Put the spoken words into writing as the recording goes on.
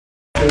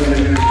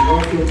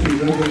Welcome to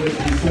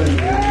Revelation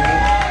Sunday.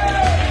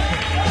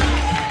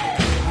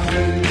 How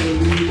many of you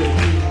believe that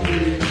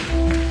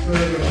you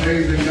serve an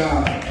amazing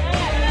God?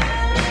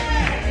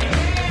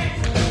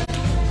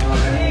 I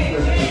have a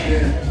question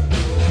again.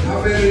 How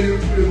many of you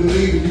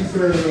believe you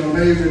serve an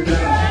amazing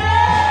God?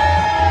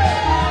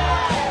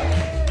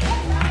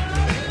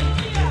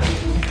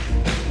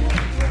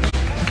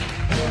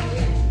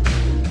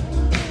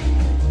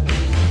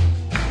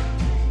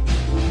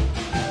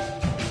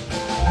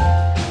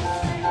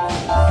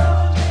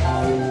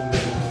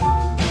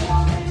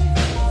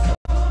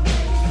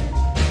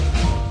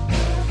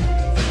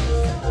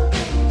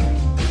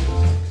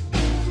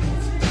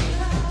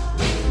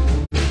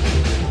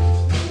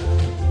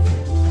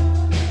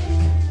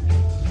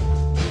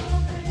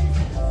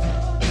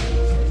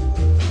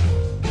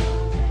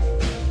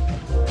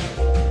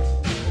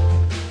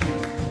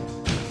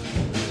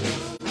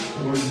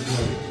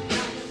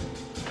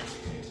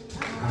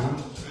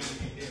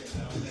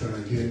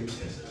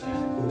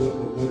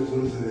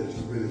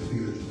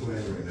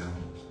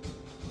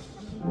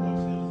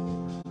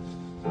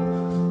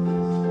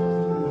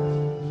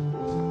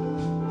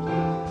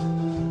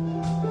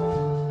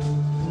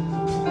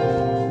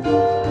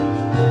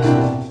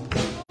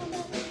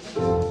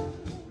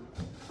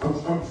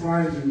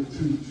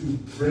 To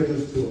bring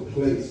us to a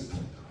place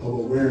of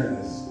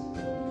awareness.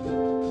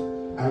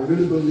 I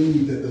really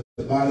believe that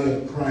the body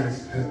of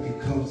Christ has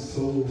become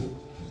so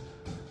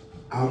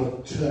out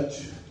of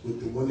touch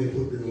with the one they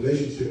put in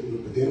relationship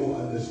with, but they don't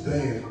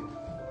understand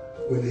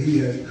when he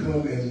has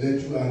come and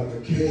let you out of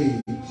a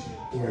cage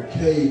or a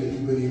cave that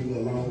you've been in for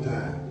a long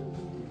time.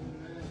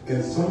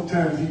 And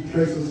sometimes he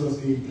places us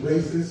in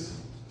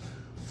places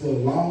for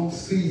long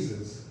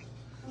seasons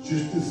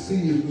just to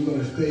see if we're going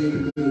to stay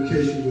in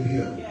communication with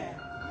him.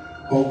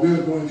 But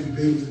we're going to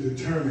be able to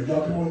determine,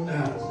 y'all come on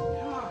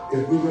now,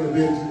 if we're going to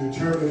be able to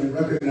determine and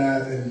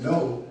recognize and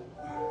know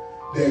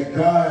that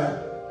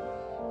God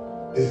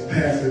is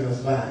passing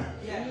us by.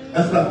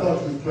 That's what I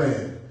thought you was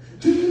playing.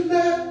 Do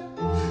not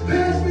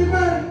pass me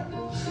by.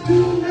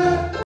 Do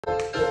not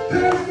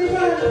pass me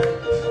by.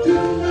 Do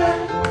not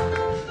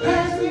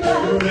pass me by.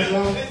 You know that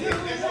song?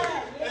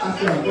 I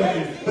started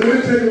thinking. But let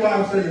me tell you why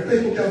I'm saying it.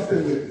 Facebook, y'all stay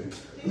with me.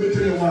 Let me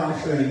tell you why I'm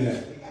saying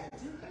that.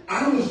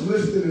 I was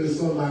listening to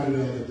somebody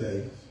the other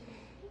day,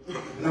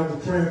 and I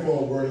was praying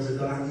for a word. I said,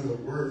 God, I need a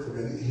word from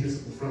you. I need to hear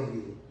something from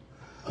you.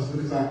 I said,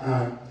 because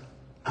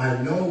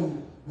I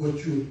know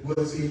what's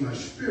in my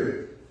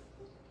spirit,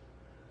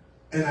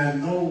 and I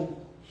know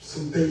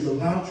some things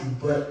about you,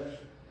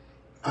 but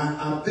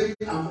I think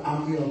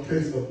I'm in a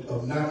place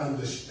of not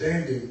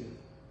understanding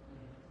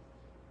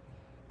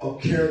a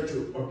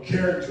character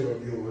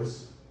of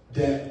yours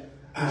that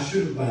I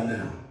should have by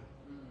now.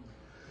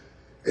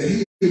 And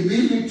he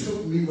immediately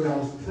took me when I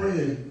was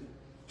praying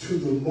to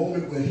the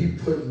moment when he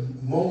put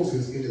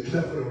Moses in the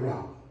cleft of the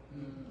rock.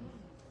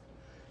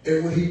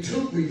 And when he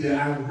took me there,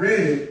 I read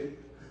it,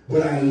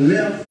 but I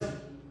left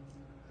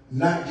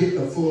not getting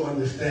a full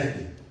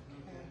understanding.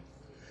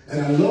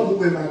 And I love the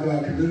way my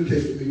God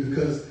communicates with me,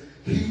 because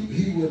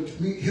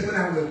him and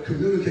I would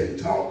communicate and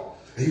talk,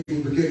 and he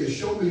would begin to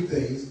show me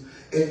things,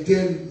 and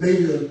then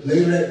maybe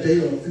later that day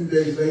or a few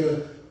days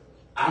later,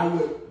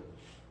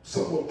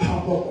 something would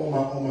pop up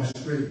on my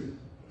screen.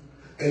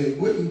 And it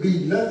wouldn't be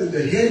nothing,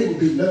 the head would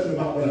be nothing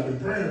about what I've been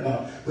praying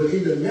about. But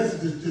in the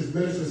message, this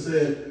minister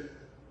said,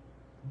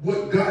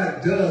 what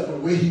God does, the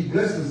way he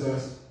blesses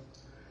us,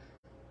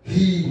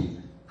 he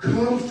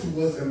comes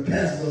to us and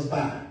passes us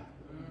by.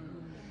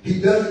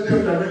 He doesn't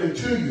come directly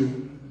to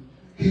you.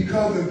 He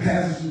comes and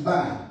passes you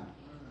by.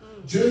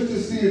 Just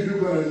to see if you're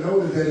going to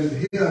notice that it's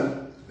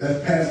him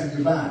that's passing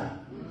you by.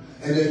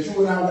 And that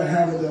you and I would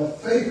have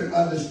enough faith and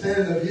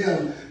understanding of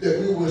him that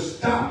we will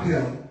stop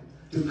him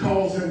to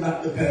cause him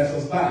not to pass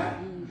us by.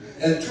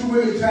 And too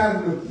many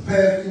times in the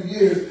past few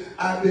years,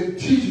 I've been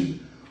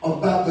teaching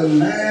about the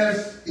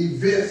last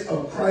events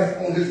of Christ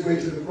on his way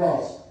to the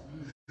cross.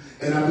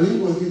 And I believe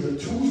it was either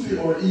Tuesday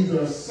or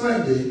either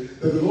Sunday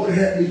that the Lord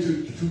had me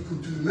to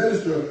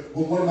minister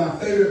with one of my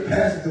favorite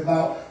passages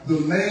about the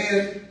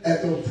man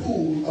at the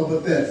pool of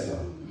Bethesda.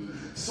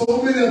 So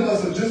many of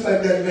us are just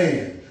like that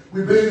man.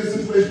 We've been in this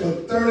situation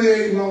for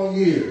 38 long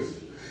years.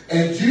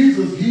 And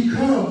Jesus, he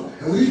comes,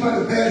 and when he's about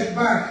to pass you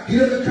by, he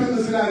doesn't come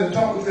to sit down and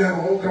talk with you and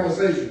have a whole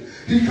conversation.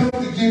 He comes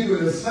to give you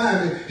an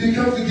assignment. He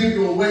comes to give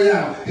you a way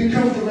out. He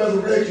comes to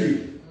resurrect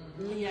you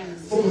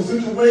from a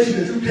situation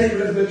that you can't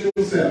resurrect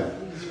yourself.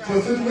 From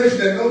a situation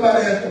that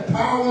nobody has the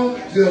power,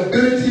 the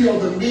ability, or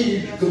the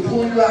means to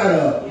pull you out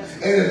of.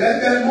 And if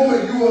at that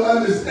moment you will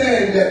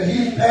understand that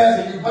he's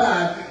passing you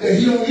by, that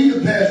he don't need to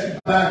pass you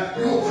by,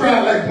 you'll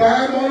cry like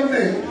blind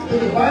Bartimaeus.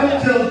 Because the Bible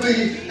tells me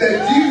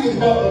that Jesus was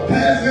about to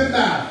pass him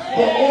by.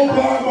 But old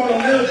blind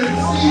Bartimaeus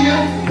didn't see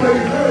him, but he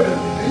heard him.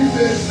 And he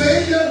said,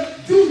 Savior,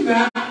 do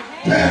not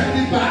pass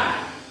me by.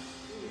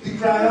 He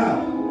cried out.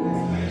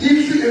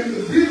 You see, and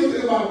the beautiful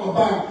thing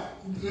about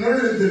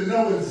learning to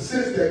know and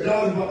sense that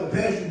God is about to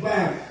pass you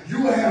by,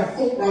 you will have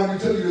folk around you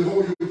tell you to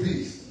hold your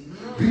peace.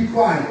 Be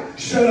quiet.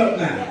 Shut up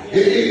now.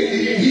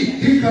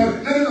 He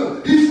comes.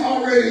 No. He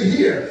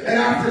prayer. And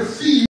I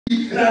perceive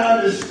and I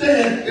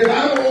understand if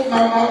I don't open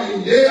my mouth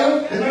and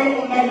yell, if I don't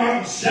open my mouth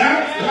and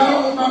shout, if I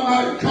don't open my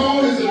mouth and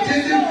call his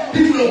attention,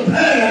 he will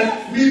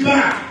pass me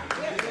by.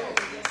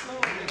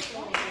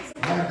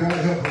 My God,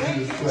 help us in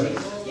this place.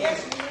 Yes,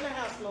 you're in the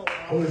house, Lord.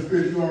 Holy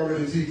Spirit, you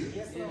already teaching.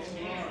 Yes, Lord.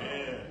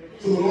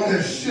 So the Lord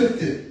has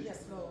shifted.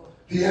 Yes, Lord.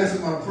 He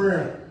answered my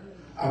prayer.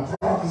 I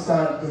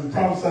been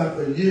prophesied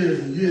for years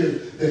and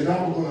years that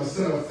God was going to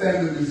send a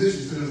family of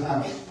musicians to this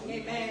house.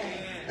 Amen.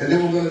 And they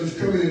were going to just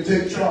come in and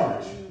take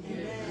charge.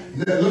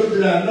 Little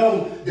did I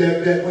know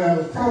that when I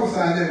was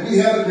prophesying that we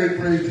had a great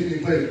praise team in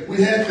play.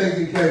 We had things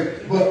in play.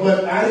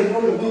 But I didn't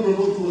know that we were going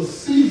to go through a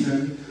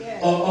season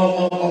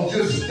of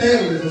just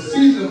stillness, a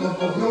season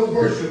of no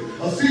worship,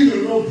 a season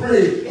of no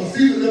praise, a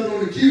season of nothing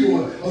on the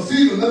keyboard, a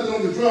season of nothing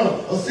on the drum,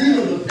 a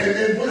season of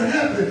and what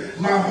happened?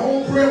 My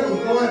whole prayer was,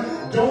 Lord,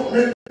 don't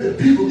let the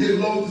people get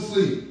lulled to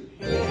sleep.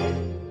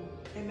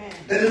 Amen.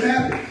 And it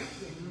happened.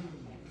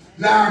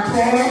 Now I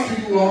call out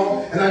to you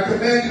all and I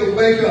command you to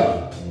wake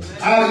up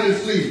out of your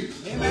sleep.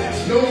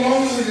 No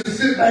longer will you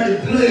sit back and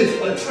play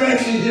a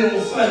track in here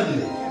on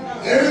Sunday.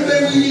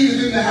 Everything we need is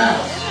in the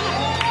house.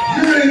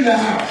 You're in the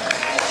house.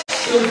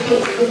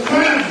 The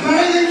cry of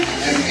Zion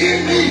is in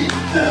me.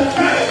 The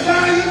cry of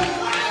Zion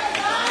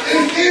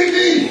is in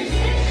me.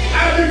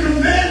 I've been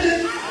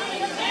commanded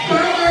by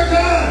my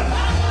God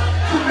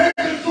to make a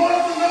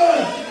joyful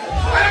noise.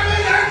 I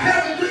may not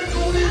have a good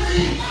tune in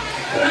me,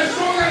 but I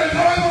sure got a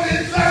noise on the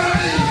inside of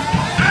me.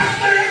 I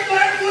stand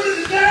back with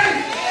it today.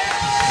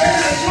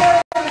 Making a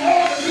joyful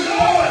noise to the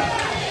Lord.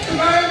 Because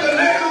I am the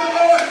name of the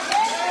Lord.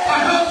 My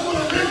house full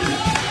of riches.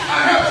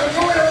 I have a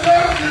joy of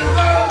love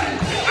inside of me.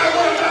 I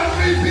want to allow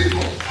these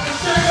people to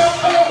stand up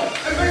tall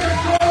and make a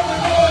joyful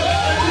noise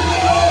and to the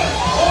Lord.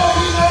 Oh,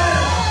 he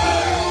lives.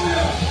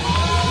 Hallelujah.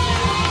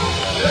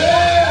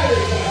 Hey.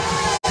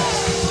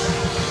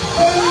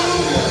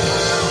 Hallelujah.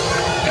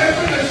 There's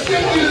been a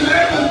shift in the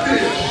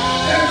atmosphere.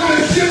 There's been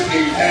a shift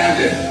in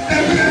Camden.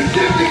 There's been a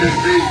shift in the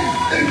season.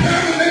 It's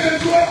time to make a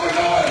joyful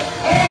noise.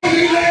 Oh,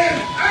 he lives.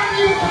 I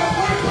knew about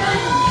one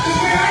person to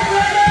say, I'm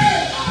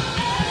ready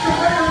to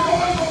make a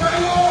noise for my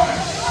Lord.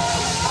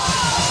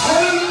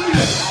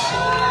 Hallelujah.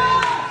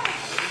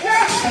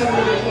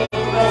 Hallelujah.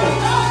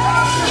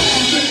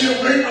 You said you're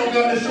waiting on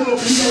God to show up.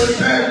 He's already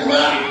passed you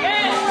by.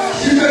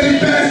 You said he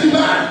passed you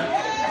by.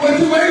 What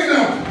you waiting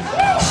on?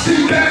 He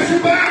passed you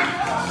by.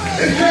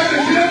 It's time to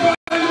get up out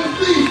of your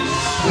feet.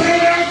 Play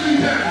around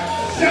 3 times.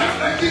 Shout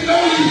like you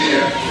know you're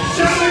here.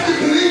 Shout like you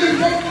believe in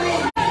come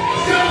through.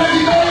 Shout like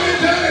you know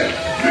you've done it.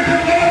 Make a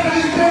noise that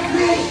he's come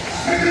through.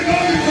 Make a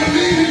noise you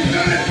believe he's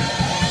done it.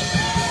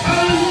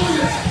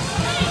 Hallelujah.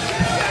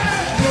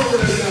 Glory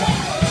to God.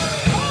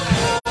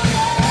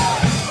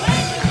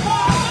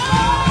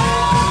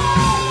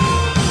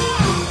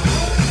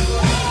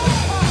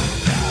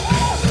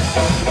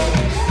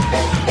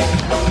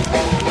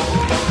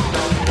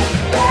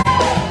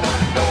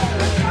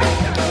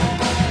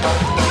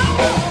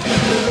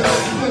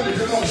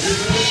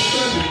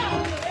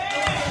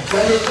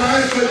 But the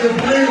Christ that you're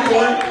praying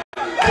for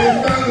is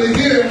finally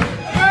here.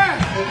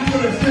 And you're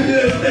going to sit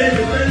here and stay in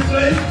the same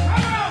place.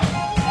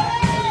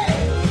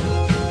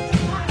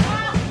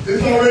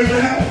 It's already in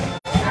the house.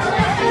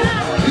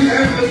 He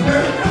answered the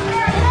prayer.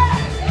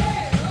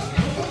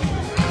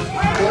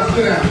 Go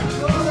sit down.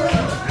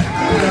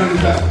 Sit down in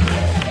the back.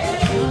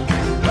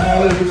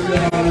 Hallelujah,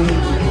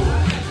 hallelujah.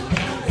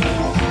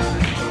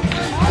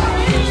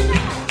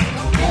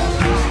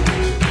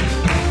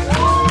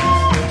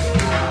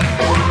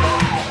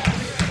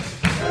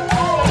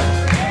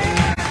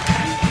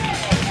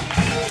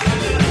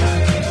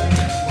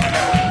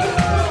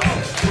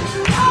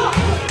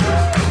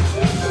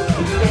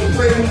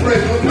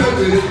 Praise, don't play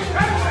with it.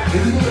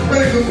 If you're going to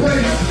praise, don't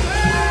praise it.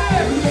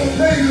 If you're going to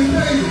praise, don't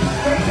praise it.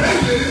 Don't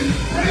praise it.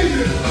 Praise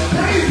it.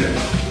 Praise it.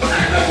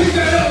 Act like he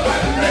got up by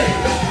the day.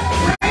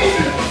 Praise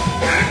it.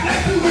 Act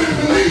like you really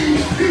believe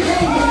he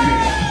goes again.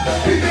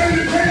 He doesn't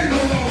need praise no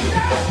longer.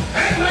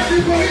 Act like you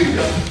believe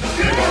it.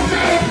 Give us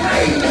shout of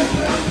praise.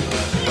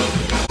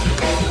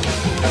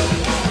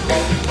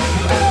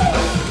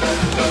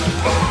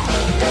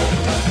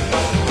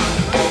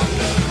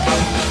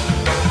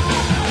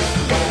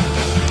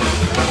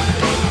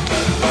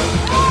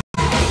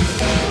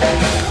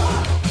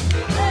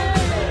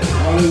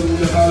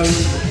 Hallelujah,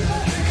 hallelujah.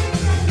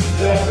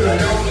 Y'all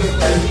want to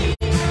praise.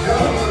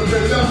 Y'all want to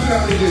praise. Y'all sit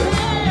down here.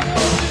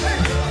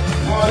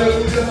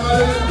 Hallelujah,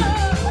 hallelujah.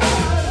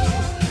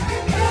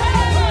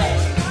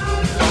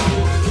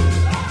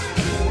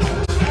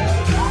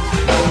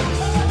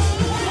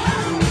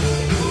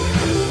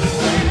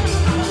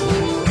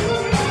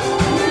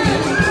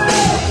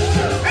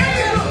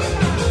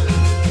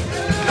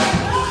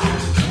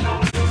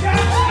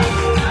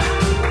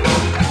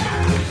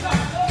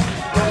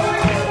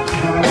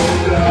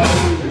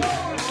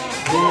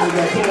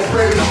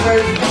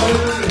 Praise,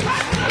 hallelujah.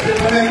 Get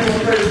my name on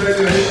praise right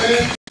there,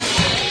 amen.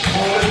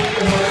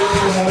 Hallelujah,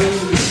 hallelujah,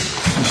 hallelujah.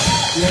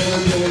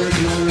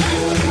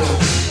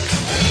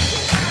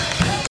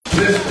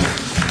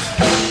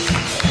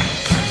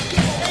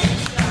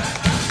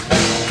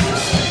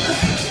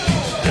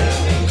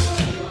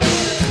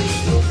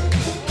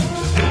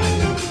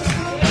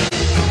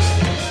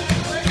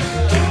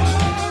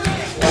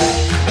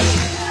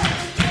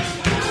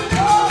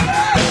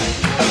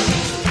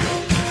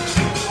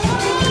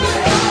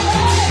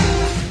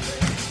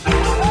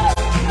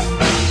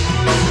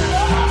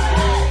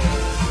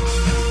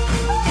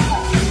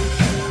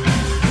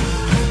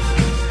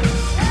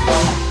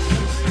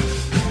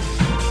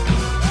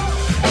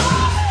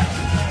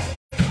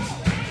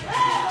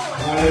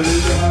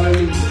 Hallelujah,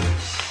 hallelujah.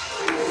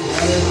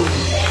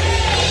 Hallelujah.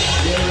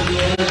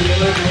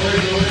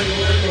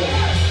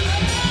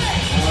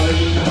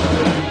 Hallelujah,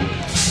 hallelujah.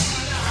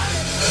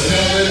 Are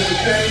y'all ready for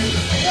change?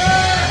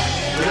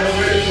 Are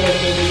y'all ready for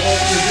the Lord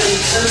to do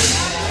his work?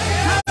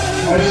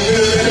 Are you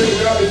really ready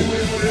for God to do what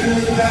he's going to do in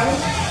this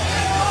house?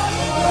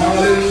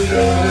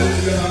 Hallelujah,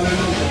 hallelujah,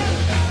 hallelujah.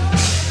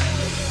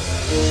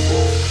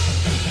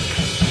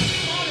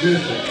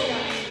 Listen,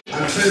 I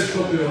said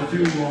something on a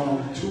few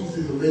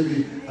Tuesdays, or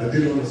maybe I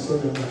did it on a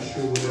Sunday, I'm not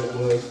sure what that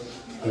was.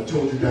 I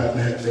told you guys I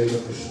had made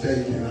a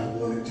mistake and I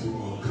wanted to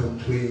come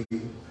clean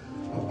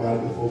about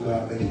it before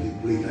God made me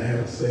bleed. I have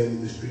a saying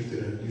in the street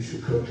that you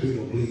should come clean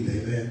or bleed,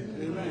 amen?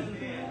 Amen.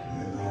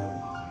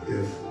 And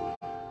if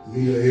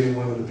me or any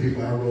one of the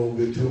people I rode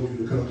with told you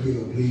to come clean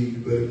or bleed, you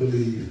better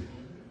believe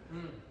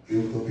it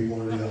was going to be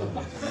one of the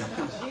others.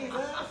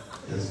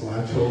 And so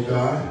I told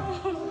God,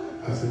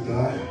 I said,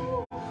 God,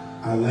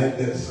 I like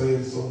that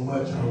saying so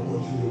much, I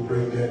want you to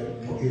bring that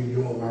in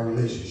you and my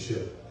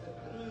relationship.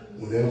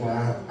 Whenever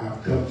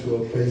I've come to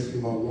a place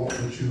in my walk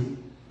with you,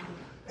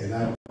 and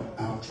I'm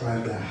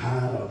trying to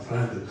hide, I'm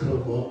trying to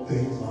cover up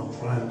things, I'm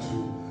trying to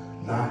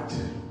not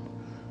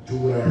do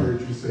what I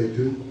heard you say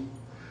do,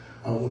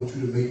 I want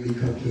you to make me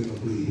come clean or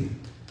bleed.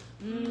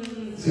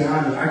 See, I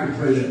can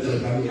pray that prayer,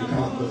 I know the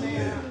consequences of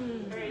that.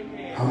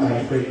 I'm not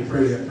afraid to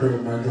pray that prayer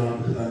with my God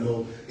because I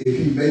know if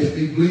he makes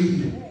me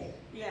bleed,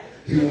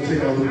 he won't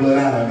take all the blood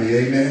out of me,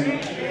 amen?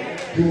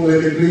 He won't let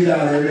me bleed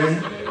out,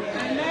 amen?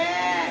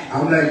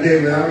 I'm like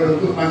David, I would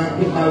put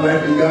my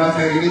life in God's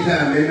hand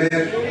anytime, amen?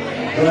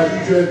 God, you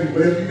judge me,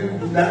 but if you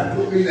do not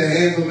put me in the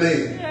hands of man,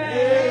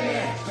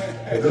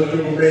 and those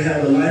people may have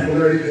the life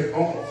alert, the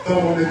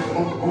thumb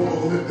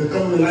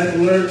on the life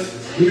alert,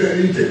 you got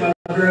to take my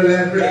very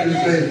last breath and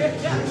say,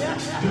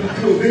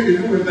 do a big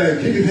doing thing,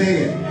 kick his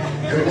hand,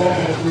 and walk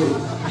on through.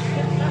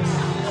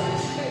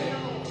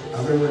 I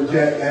remember when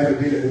Jack Abbott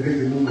did at the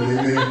Victor Newman,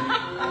 amen?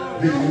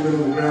 Victor Newman on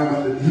the ground,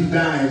 he's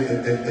dying,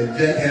 and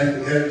Jack has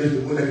to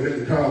when they make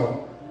the call,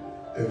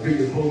 and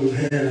Victor pulled his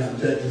hand out, and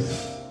Jack just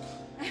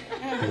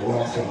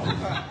walks off.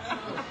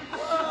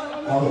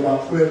 I was about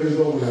 12 years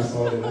old when I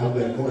saw it, and I was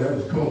like, boy, that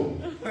was cold.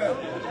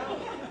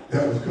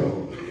 That was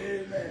cold.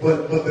 But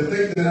the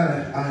thing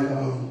that I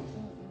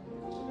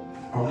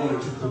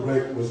wanted to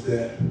correct was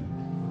that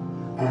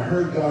I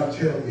heard God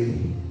tell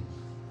me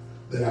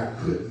that I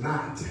could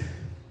not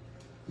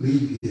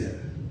leave yet.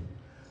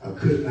 I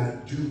could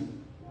not do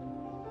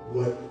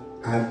what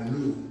I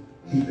knew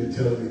he'd been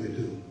telling me to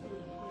do.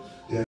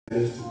 That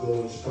is to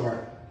go and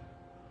start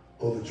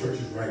other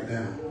churches right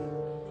now.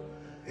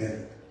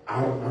 And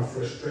out of my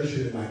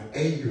frustration and my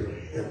anger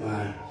and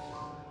my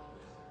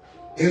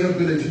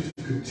inability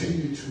to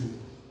continue to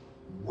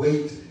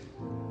wait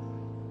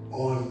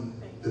on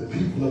the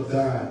people of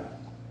God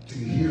to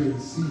hear and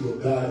see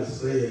what God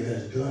is saying and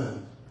has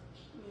done,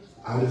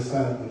 I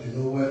decided, but you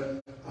know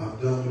what? I'm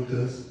done with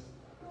this.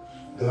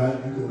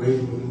 God, you can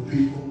raise up new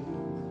people.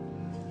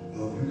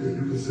 You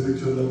can send it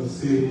to another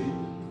city.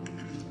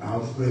 I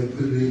was ready to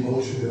put it in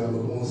motion that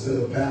I'm going to set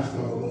a pastor.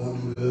 I'm going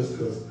to do this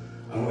because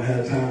I don't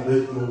have time to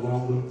wait no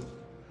longer.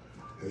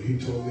 And he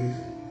told me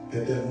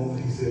at that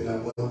moment, he said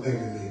not one thing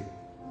to me.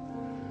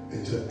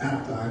 Until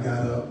after I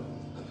got up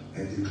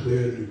and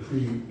declared and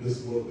decreed, this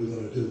is what we're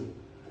going to do.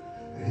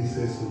 And he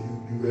said, so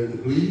you ready to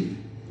bleed?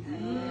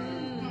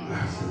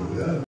 I said,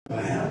 well,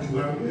 I have to,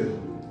 I will.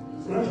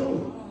 That's what I told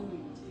him.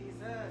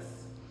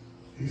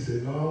 He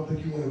said, no, I don't think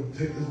you want to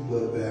take this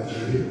blood bath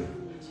over here.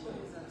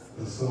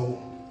 And so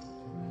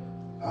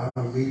I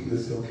immediately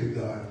said, okay,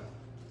 God,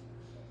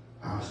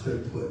 I'll stay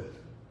put.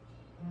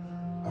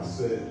 I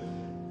said,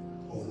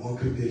 on one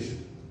condition.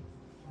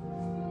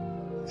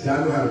 See, I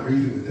know how to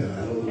reason with that.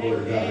 I know the word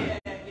of God.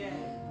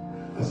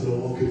 I said,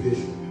 on one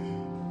condition.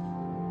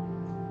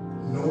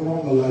 No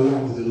longer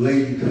allow the delay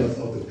because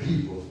of the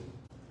people.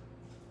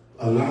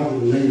 Allow the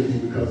delay to be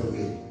because of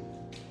me.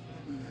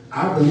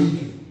 I believe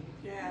you.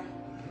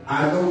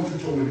 I know what you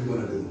told me you're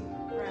going to do.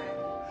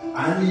 Right. I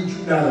need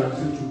you now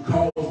to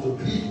cause the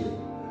people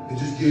to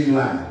just get in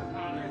line.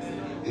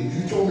 If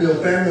you told me a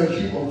family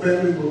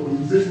with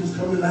musicians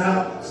coming in the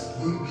house,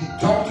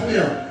 talk to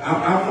them.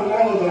 I'm no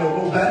longer going to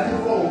go back and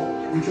forth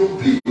with your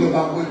people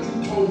about what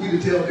you told me to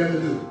tell them to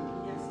do.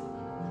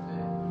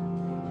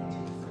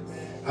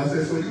 I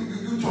said, so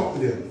you talk to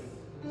them.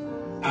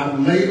 I've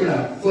labored,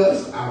 I've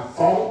fussed, I've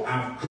fought,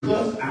 I've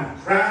cussed, I've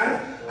cried,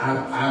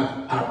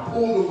 I've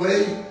pulled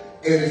away.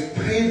 And it's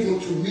painful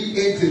to me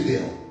and to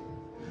them.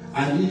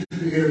 I need you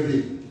to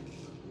intervene.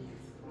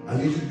 I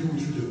need you to do what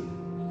you do.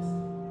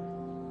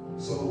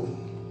 So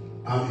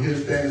I'm here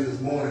standing this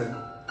morning,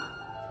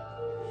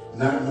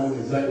 not knowing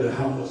exactly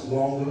how much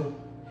longer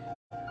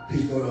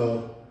he's going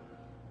to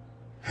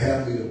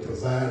have me to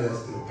preside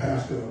as the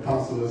pastor and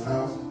apostle of this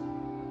house.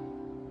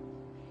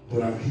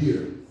 But I'm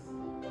here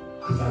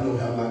because I know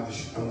how I'm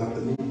not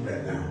the move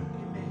right now.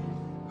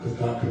 Because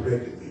God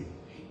corrected me.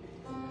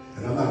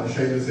 And I'm not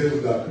ashamed to say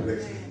what God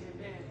corrects me.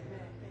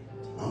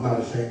 I'm not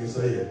ashamed to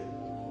say it.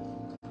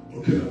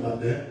 Don't care about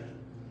that.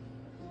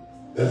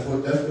 That's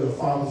what a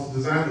father's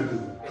designed to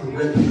do.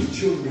 Correct his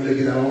children when they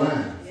get out of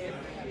line.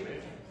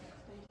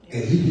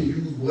 And he can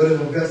use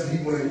whatever vessel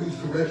he want to use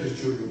to correct his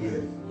children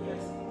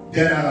with.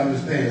 That I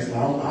understand. So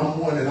I'm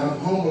one that I'm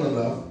humble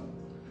enough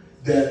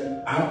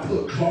that I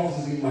put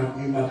clauses in my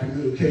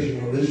communication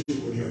and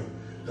relationship with him.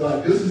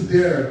 God, this is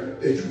there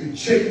that you can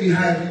check me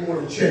however you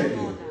want to check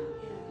me.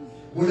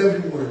 Whatever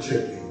you want to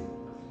check me.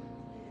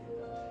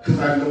 Because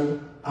I know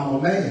I'm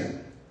a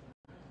man.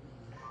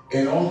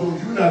 And although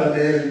you're not a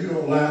man and you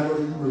don't lie nor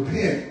you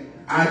repent,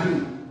 I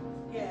do.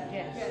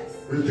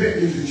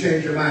 Repent means to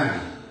change your mind.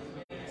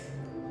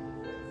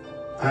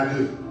 I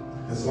do.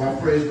 And so I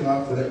praise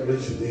God for that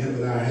relationship that him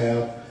and I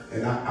have.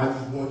 And I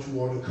just want you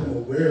all to come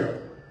aware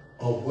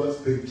of what's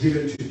been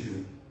given to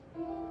you.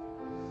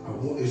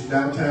 It's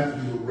now time for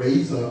you to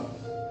raise up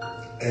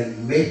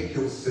and make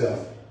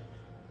yourself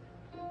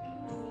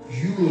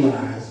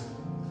utilize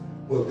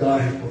what God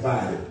has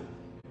provided.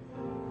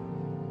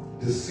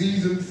 The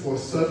season for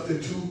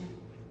substitute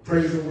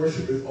praise and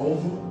worship is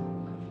over.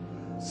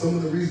 Some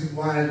of the reasons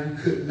why you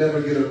could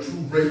never get a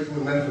true breakthrough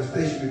and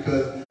manifestation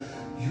because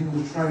you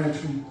were trying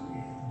to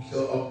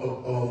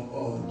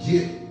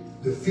get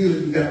the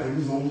feeling you got when you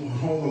was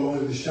home alone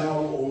in the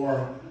shower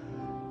or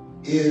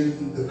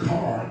in the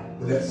car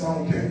when that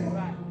song came on.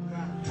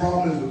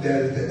 Problem is with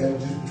that is that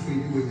was just between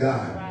you and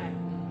God.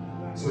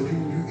 So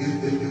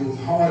it was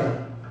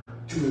harder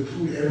to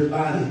include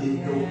everybody in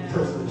your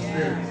personal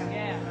experience.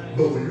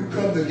 But when you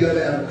come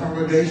together as a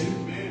congregation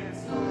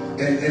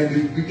and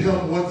we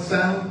become one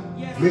sound,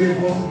 many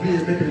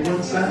voices making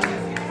one sound,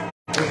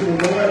 and so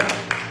Lord,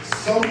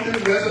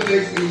 something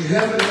resonates in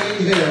heaven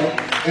and in hell,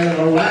 and an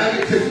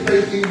alignment takes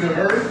place in the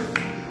earth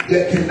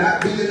that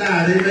cannot be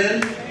denied.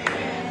 Amen.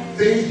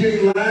 Things get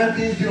in line,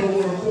 things get on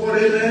one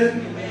accord. Amen.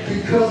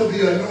 Because of the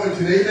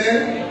anointing.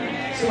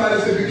 Amen.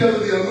 Somebody said, because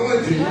of the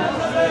anointing,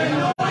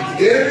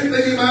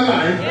 everything in my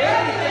life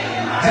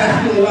has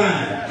to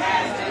align.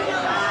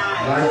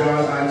 My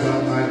God, my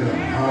God, my God.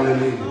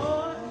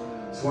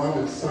 Hallelujah. So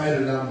I'm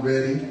excited and I'm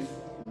ready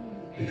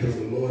because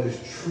the Lord is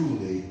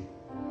truly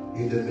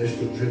in the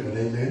midst of driven.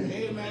 Amen.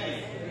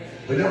 Amen.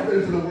 But y'all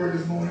ready for the word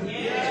this morning?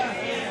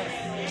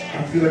 Yes.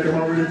 I feel like I'm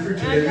already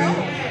preaching.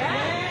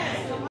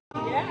 Amen.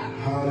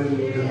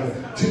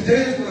 Hallelujah.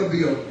 Today is going to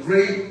be a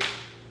great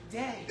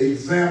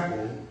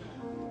example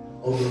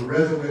of the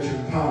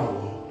resurrection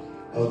power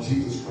of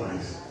Jesus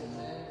Christ.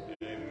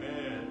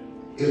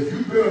 If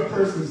you've been a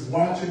person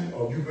watching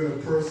or you've been a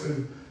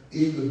person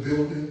in the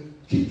building,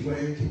 keep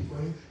playing, keep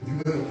playing. If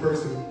you've been a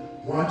person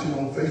watching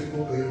on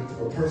Facebook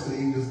or a person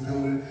in this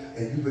building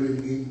and you've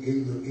been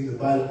in the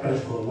body of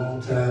Christ for a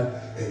long time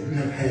and you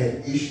have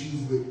had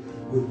issues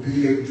with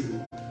being able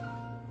to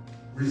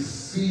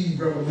receive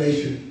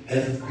revelation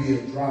as it's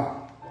being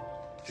dropped,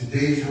 today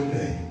is your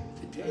day.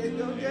 Today is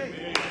your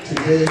day.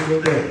 Today is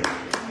your day.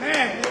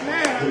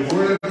 Amen. The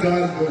word of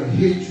God is going to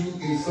hit you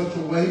in such a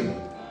way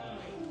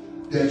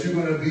that you're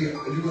going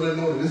to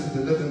know that this is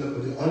the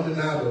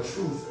undeniable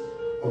truth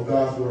of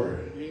God's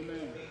word.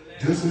 Amen.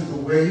 This is the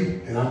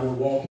way, and I'm going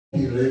to walk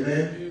in it.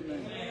 Amen.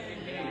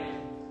 Amen.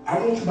 I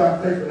want you by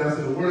faith, and I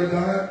say the word of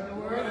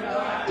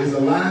God, is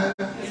alive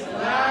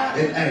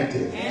and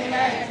active.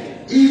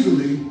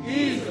 Easily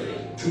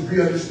to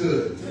be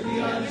understood.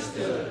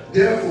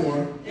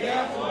 Therefore,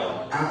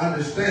 I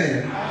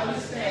understand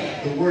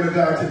the word of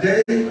God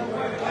today,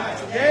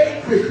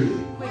 quickly.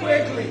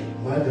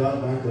 My God,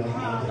 my God, my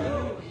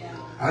God.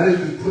 I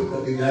didn't just put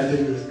nothing, I gave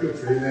you the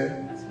scripture,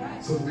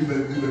 amen. So we've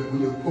been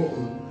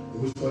quoting, and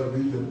we started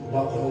reading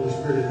about the Holy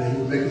Spirit, and He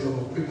will make us of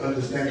a quick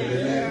understanding,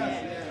 amen.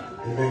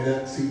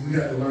 Amen. See, we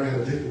have to learn how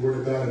to take the word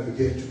of God and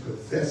begin to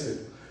confess it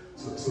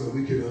so that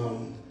we can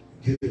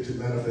get it to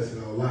manifest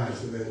in our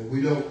lives.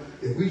 Amen.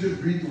 If we just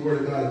read the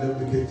word of God and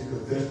then begin to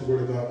confess the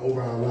word of God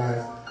over our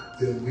lives,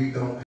 then we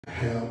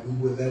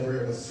will never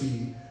ever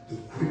see the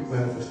quick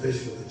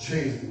manifestation of the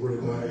change the word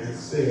of God has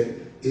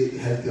said it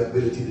has the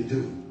ability to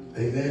do.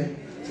 Amen.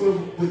 So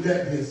with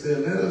that being said,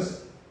 let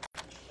us,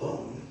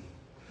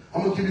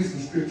 I'm going to give you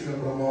some scripture,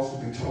 but I'm also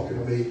be talking.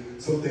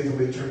 Some things I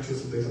may turn to,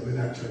 some things I may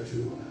not turn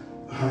to.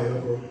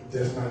 However,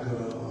 that's not going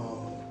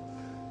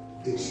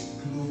to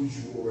exclude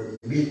you or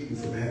admit you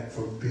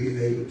from being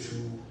able to,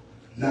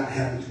 not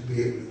having to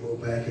be able to go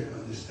back and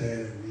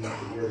understand and read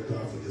the word of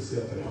God for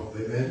yourself at home.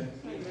 Amen.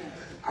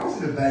 I was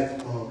in the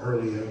back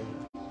earlier,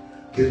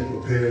 getting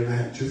prepared, and I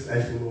had just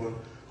asked the Lord,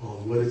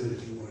 what is it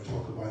that you want to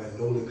talk about? And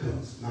Nolan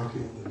comes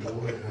knocking on the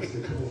door, and I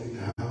said, come on in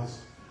the house.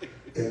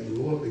 And the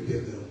Lord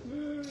began to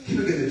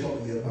talk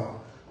to me about,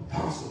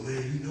 Apostle,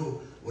 man,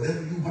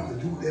 whatever you about to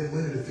do with that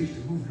money to fix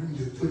the roof, you can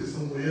just put it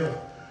somewhere else.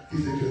 He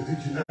said, because did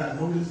you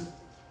not notice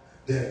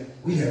that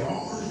we had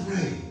all this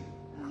rain,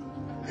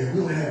 and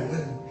we only had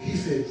one, he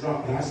said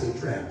drop, and I said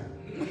trap.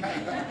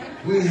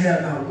 We didn't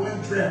have not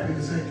one trap in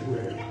the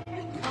sanctuary.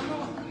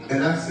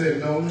 And I said,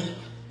 Nolan,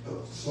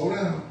 slow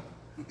down.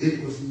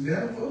 It was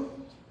never,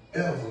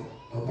 ever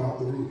about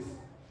the roof.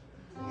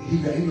 He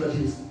was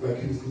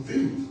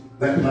confused.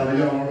 Like a lot of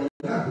y'all already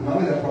now. A lot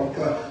of y'all probably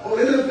thought, oh,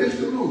 they done fixed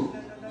the roof.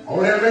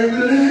 All that rain we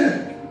done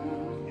had.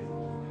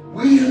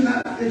 We did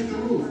not fix the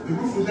roof. The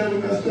roof was never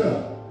messed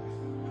up.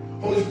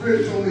 Holy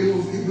Spirit told me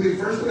when it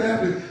first would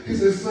happen, he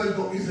said,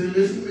 son, he said,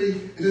 listen to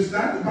me, it is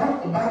not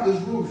about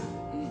this roof.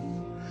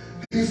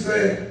 He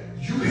said,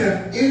 you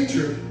have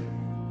entered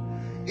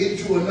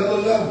into another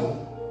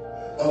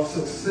level of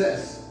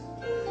success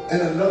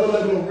and another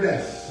level of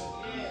rest.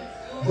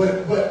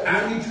 But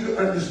I need you to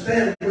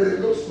understand what it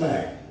looks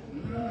like.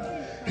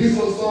 He said,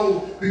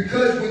 so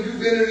because when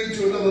you've entered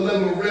into another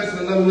level of rest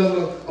and another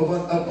level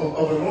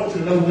of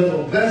anointing, another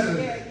level of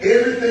blessing,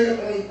 everything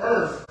on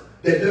earth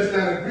that does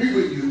not agree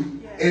with you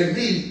and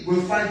me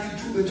will fight you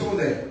tooth and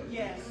toenail.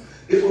 Yes.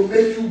 It will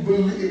make you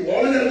believe.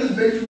 All of that is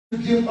make you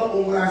give up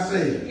on what I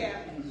said. Yeah.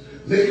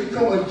 Make you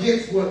come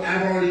against what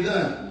I've already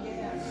done.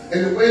 Yes.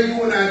 And the way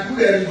you and I do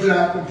that is with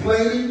our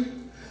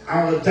complaining,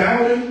 our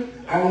doubting,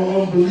 our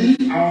unbelief,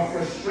 our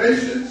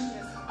frustrations,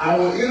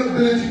 our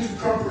inability to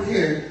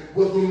comprehend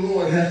what the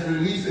Lord has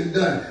released and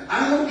done.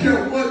 I don't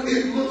care what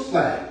it looks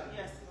like.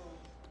 Yes.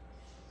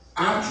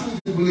 I choose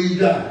to believe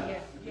God.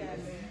 Yes. Yes.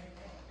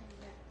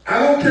 I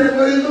don't care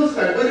what it looks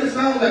like, what it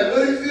sounds like,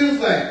 what it feels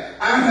like.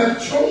 I have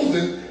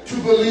chosen to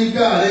believe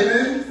God.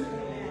 Amen?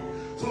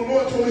 Amen. So the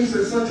Lord told me, he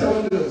said, son, tell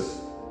him this.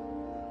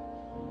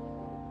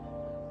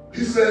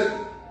 He said,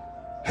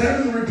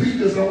 have him repeat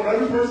this. I want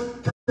every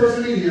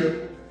person in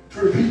here to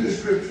repeat the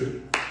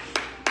scripture.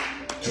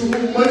 To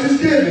whom much is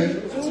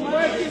given,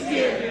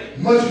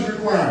 much is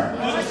required.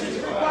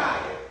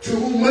 To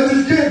whom much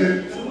is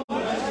given,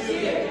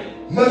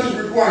 much is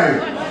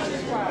required.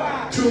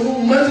 To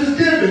whom much is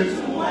given,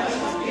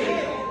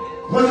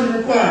 much is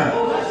required.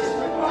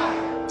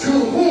 To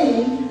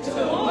whom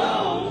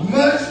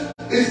much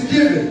is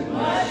given,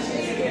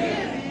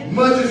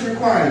 much is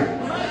required.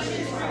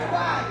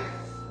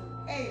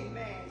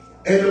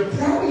 And the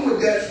problem with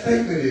that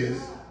statement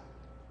is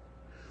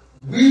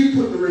we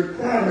put the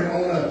requirement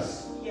on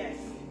us. Yes.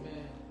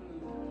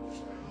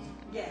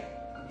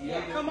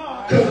 Yeah. Come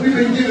on. Because we've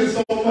been given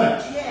so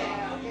much.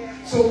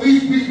 Yeah. So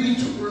we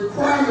took the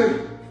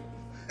requirement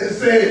and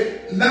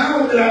said,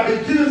 now that I've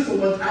been given so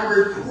much, I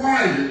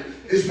require it.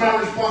 It's my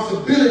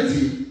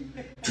responsibility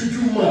to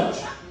do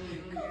much.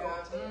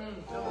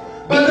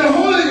 But the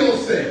Holy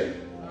Ghost said,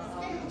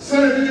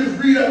 son, if you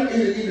just read up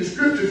in the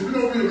scriptures, we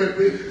don't read it right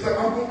quick. So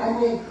I'm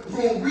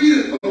going to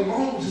read it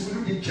along with you so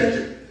we can catch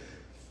it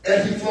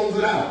as he flows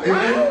it out.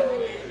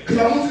 Amen? Because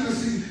I want you to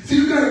see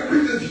you got to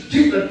quickly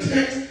get the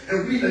text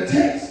and read the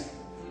text.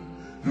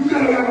 You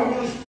got to allow the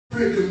Holy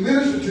Spirit to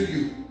minister to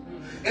you.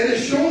 And it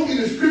shows in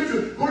the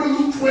scripture, go to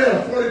Luke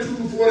 12, 42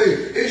 to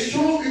 48. It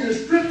shows in the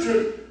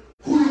scripture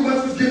who the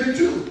much was given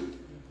to.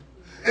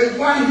 And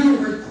why he was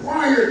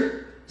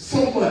required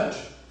so much.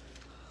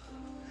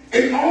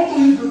 And although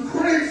he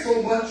required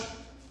so much,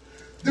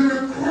 the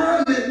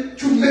requirement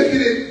to make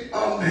it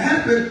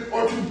happen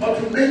or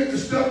to make the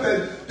stuff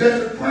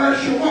that's required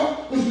show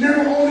up was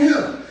never on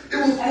him. It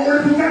was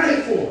already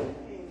provided for.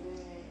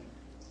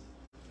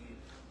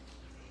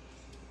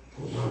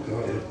 Oh my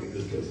God, I think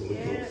this does look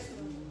good.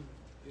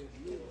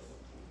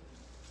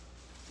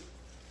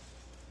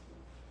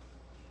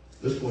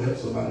 This will help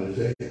somebody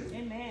today.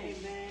 Amen.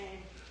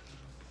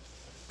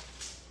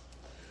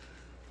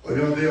 Are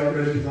y'all there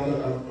already? I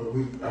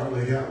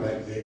only got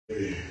like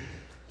maybe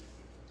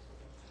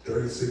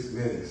 36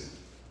 minutes.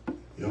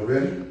 Y'all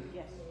ready?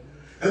 Yes.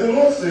 And the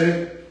Lord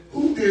said,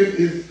 who then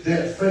is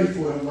that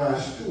faithful and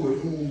wise steward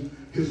whom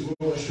his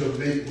Lord shall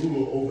make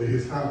ruler over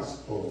his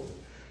household,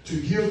 to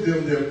give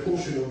them their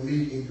portion of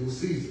meat in due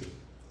season?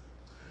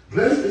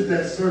 Blessed is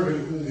that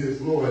servant whom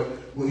his Lord,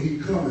 when he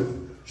cometh,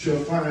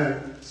 shall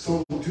find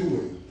so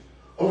doing.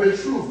 Of a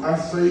truth I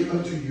say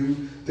unto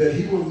you, that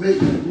he will make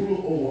him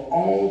ruler over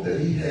all that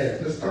he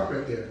has. Let's stop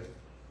right there.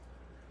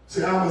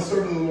 Say, I'm a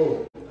servant of the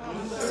Lord.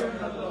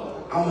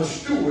 I'm a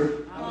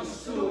steward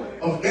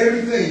of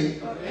everything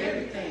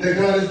that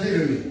God has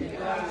given me.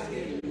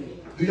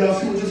 Do y'all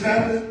see what just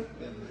happened?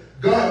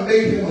 God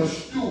made him a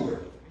steward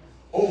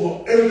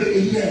over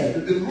everything he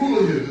had. The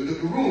ruler here, the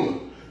ruler,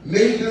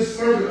 made this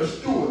servant a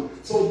steward.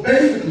 So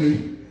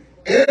basically,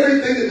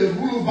 everything that the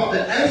ruler is about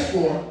to ask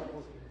for,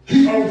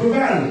 he's already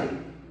provided.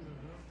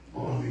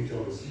 Oh, I need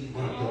y'all to see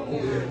my God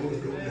over there,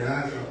 open their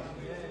eyes up.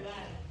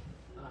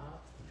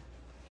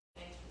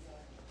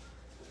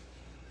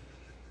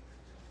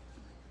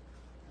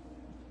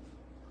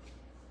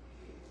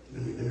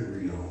 Let me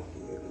read on.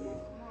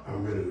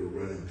 I'm ready to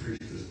run and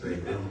preach this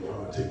thing, but I'm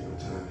going to take my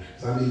time.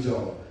 So I need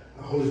y'all,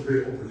 the Holy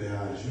Spirit, open their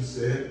eyes. You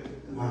said,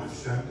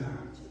 shut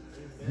down.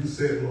 You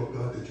said, Lord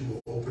God, that you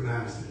will open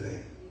eyes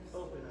today.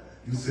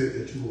 You said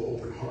that you will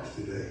open hearts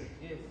today.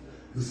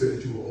 You said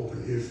that you will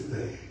open ears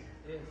today.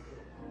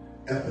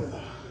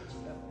 Epitha.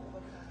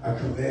 I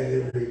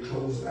command every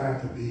closed eye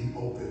to be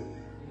open.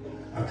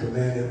 I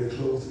command every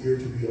closed ear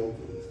to be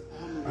open.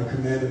 I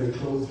command every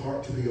closed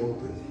heart to be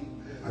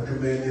open. I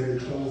command every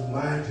closed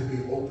mind to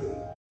be open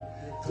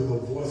to the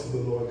voice of the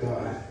Lord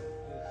God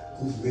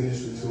who's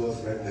ministering to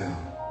us right now.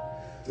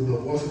 To the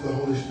voice of the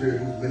Holy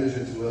Spirit who's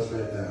ministering to us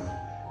right now.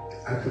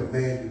 I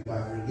command you by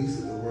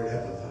releasing the word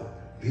Epitha,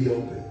 be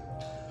open.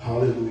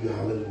 Hallelujah,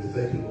 hallelujah.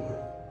 Thank you, Lord.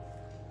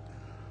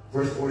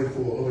 Verse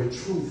 44, of a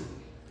truth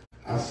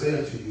I say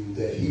unto you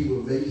that he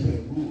will make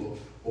him ruler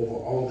over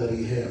all that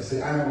he has.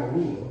 Say, I am a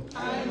ruler.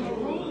 I am a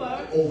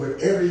ruler over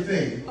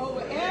everything.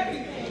 Over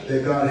everything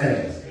that God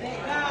has.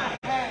 That God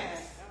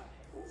has.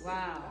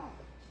 Wow.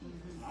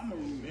 I'm a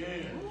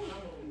man.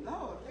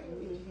 Lord,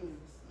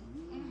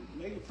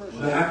 Make it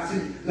personal. Now, I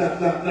think,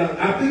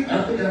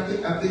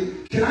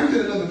 can I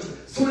get another,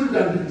 somebody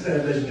got a different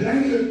translation. Can I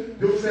get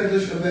your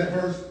translation of that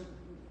verse?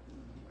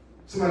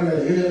 Somebody got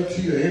an NLT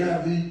or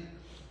NIV?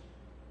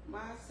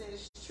 Mine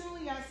says,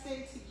 truly I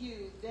say to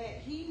you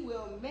that he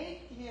will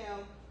make him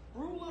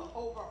ruler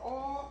over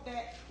all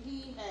that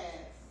he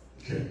has.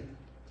 Okay.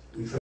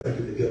 We try to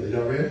get together.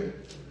 Y'all ready?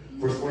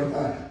 Verse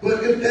 45.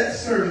 But if that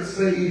servant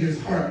say in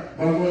his heart,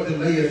 my Lord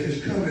delayeth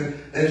his coming,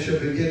 and shall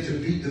begin to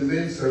beat the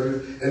men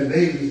servants and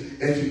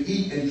maidens, and to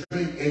eat and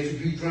drink, and to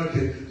be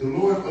drunken, the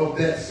Lord of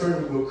that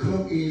servant will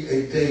come in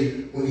a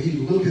day when he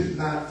looketh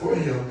not for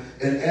him,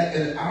 and at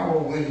an hour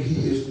when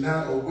he is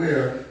not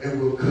aware,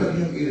 and will cut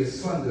him in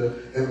asunder,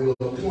 and will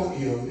appoint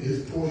him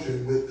his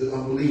portion with the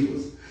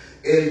unbelievers.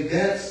 And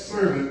that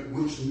servant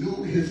which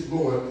knew his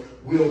Lord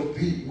will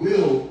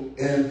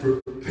and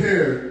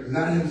prepared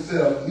not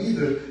himself,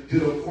 neither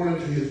did according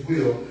to his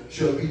will,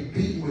 shall be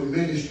beaten with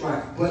many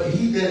stripes. But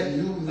he that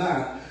knew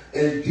not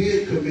and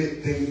did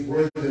commit things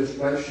worthy of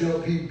stripes shall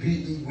be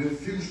beaten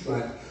with few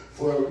stripes.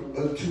 For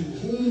to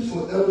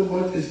whomsoever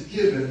much is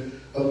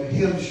given, of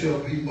him shall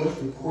be much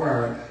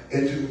required,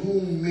 and to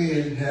whom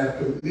men have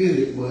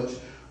committed much,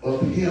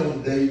 of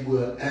him they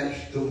will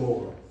ask the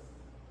more.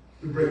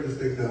 We break this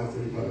thing down for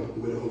you by the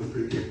way the Holy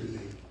Spirit gave to me.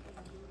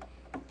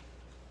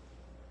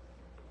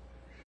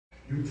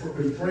 You've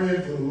been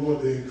praying for the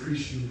Lord to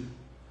increase you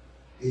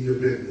in your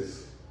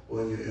business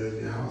or in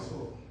your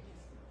household.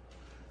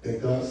 And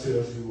God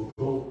says you will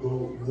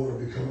go, you want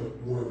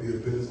to be a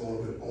business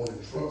owner,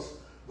 owning trucks,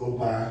 go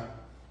buy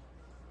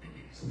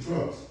some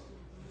trucks.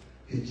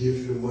 He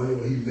gives you the money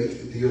or he makes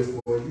the deal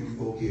for you, you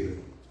go get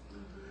it.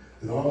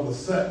 And all of a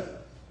sudden,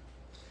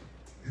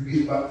 you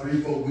get about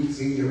 3-4 weeks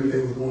in,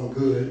 everything was going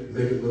good,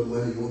 making a little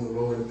money, you're on the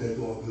road, everything's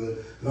going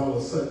good. And all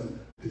of a sudden,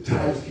 the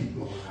tires keep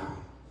going out.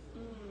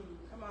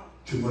 Come on.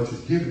 Too much is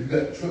given. You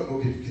got the truck,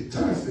 go get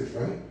tires fixed,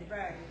 right?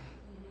 Right.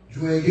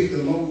 You ain't getting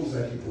the loans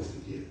like you're supposed to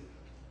get.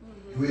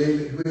 You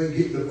ain't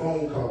getting the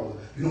phone calls.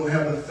 You don't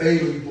have the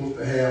favor you're supposed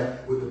to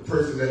have with the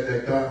person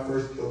that God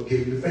first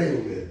gave you the favor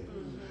with.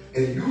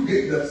 And you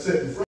getting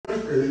upset and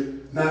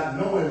frustrated, not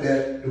knowing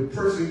that the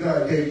person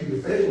God gave you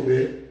the favor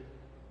with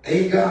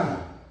ain't God.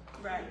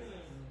 Right.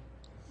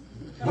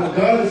 What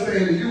God is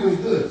saying to you is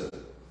this.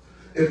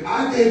 If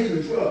I gave you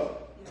the truck,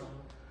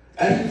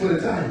 ask you for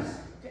the tires.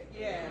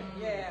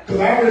 Yeah. Because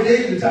I already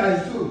gave you the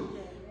tires too.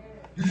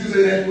 You should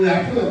say that's the way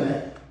I put them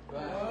at.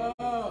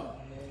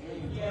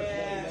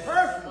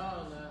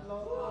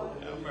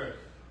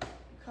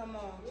 Come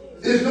on.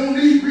 There's no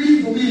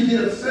reason for me to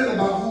get upset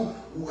about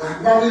why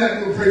we're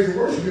not doing praise and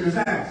worship in this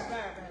house.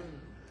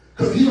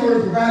 Because he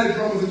already provided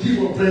drummers and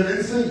keyboard players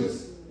and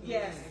singers.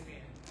 Yes.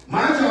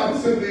 My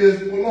job simply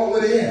is, well, Lord,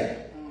 where they at?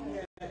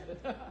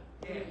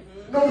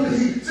 No, because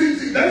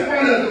see, that's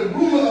why the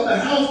ruler of the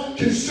house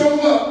can show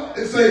up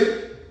and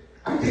say,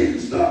 I gave you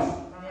stuff.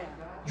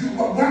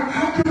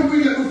 How come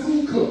we got no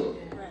food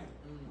cooked?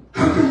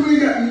 How come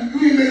you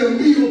ain't made a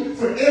meal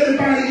for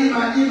everybody in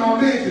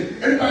my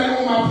mansion, everybody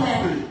on my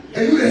property?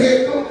 And you the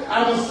head cook.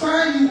 I've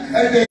assigned you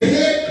as the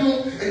head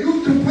cook, and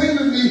you complain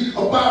to me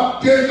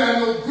about there's not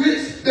no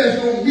grits, there's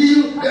no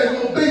meal, there's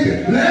no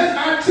bacon. Last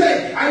I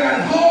checked, I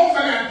got hogs,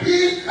 I got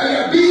pigs, I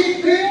got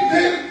beans,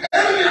 potatoes,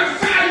 everything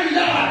outside the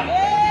yard.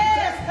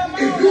 Yes, come on.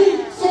 If you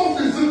so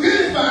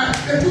solidified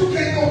that you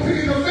can't go pick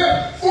it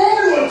yourself, form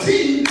you a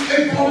team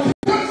and go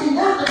put some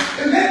workers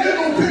and let them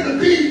go pick the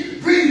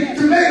beans, green,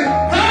 tomatoes.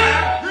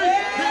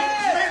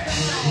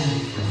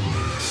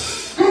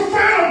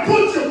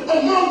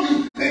 Among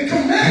you and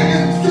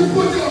command you to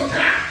put your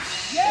cow.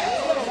 Yes.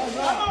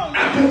 I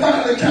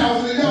provided the cows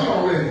in the yard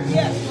already.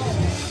 Yes.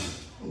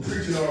 I'm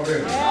preaching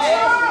already.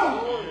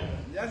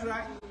 That's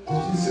right.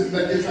 You sitting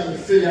back there trying to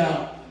figure out,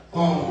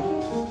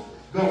 God,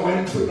 why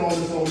are you putting all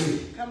this on me?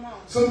 Come on.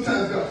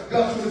 Sometimes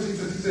God told us, he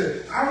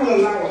said, I will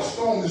allow a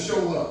storm to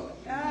show up.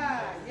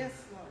 Yes,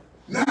 Lord.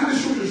 Not to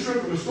show you the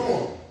strength of the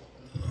storm,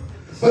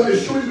 but to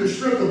show you the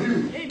strength of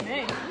you.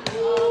 Amen.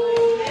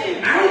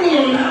 I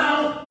will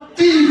allow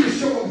thieves to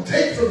show and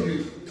take from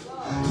you.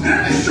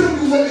 Not to show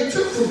you what they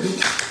took from you,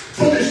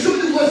 but to show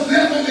you what's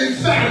left on the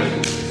inside of you.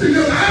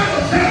 Because I'm a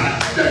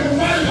God that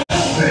provides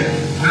all things.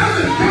 I'm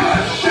a God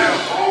that,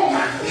 oh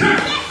my God,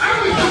 I'm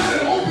a God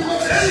that opens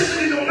up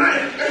everything in your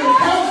life and will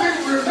cause things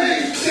to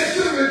remain that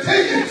should have been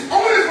taken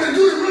only for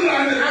you to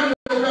realize that I'm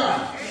your God.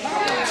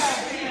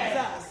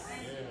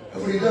 That's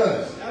what he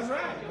does. That's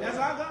right. That's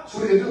our God. That's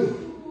what he do.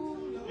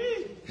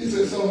 He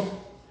said, so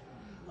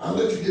I'll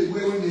let you get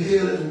well in your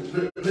head and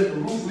let the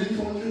roof leak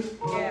on you.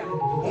 Yeah.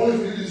 Only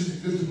for you to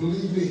just to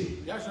believe me.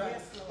 That's right.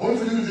 Only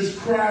for you to just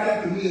cry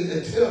after me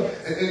and tell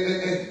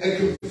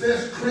and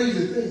confess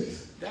crazy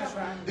things. That's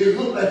right. It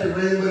looked like it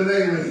rained, but it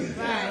ain't raining.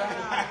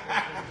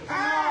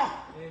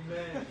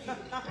 Amen.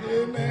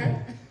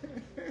 Amen.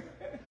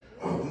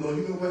 Oh, no,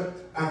 you know what?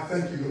 I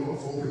thank you, Lord,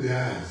 for opening the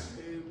eyes.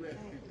 Amen.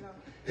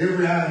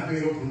 Every eye is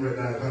being opened right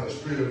now by the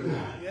Spirit of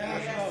God.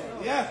 Yes, Lord.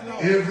 Yes,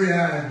 Lord. Every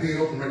eye is being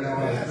opened right now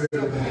by the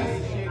Spirit of God.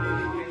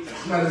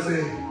 Somebody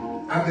say,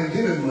 I've been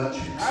given much.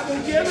 I've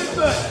been given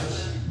much.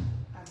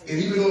 And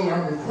even though I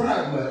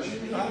required much,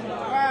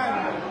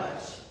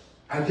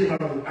 I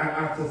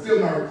fulfill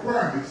my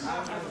requirements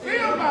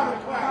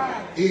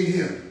in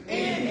Him.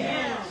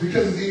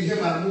 Because it's in Him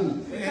I move.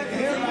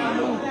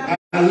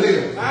 I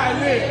live. I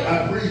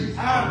breathe. And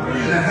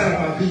I have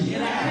my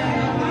being.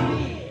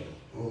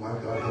 Oh my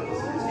God, help us.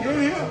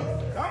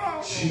 Come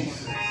on.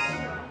 Jesus.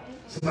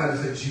 Somebody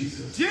say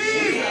Jesus.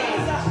 Jesus.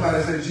 Somebody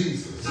say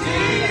Jesus. Jesus.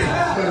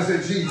 Somebody say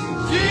Jesus.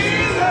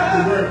 Jesus. The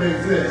word made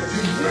flesh.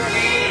 Jesus.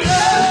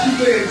 Keep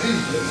saying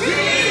Jesus.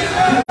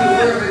 The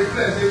word made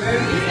flesh.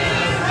 Amen.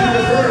 Keep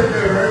the word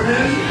there.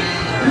 Amen.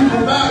 Keep the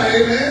provider.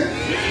 Amen.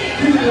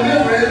 Keep the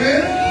deliverer.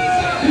 Amen.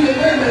 Keep the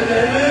waymaker.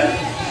 Amen.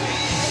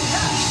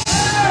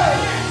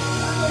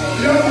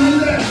 Y'all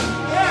believe that?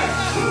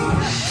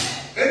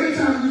 Every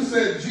time you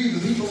said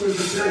Jesus, He told me to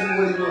tell you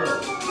what He was.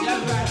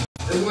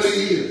 And what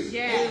He is.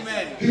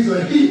 Amen. He's a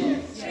healer.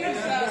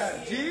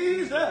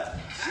 Jesus.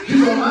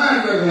 He's a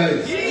mind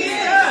regulator.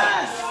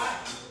 Jesus.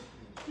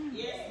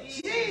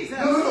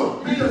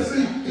 No. Because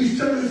see, He's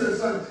telling us that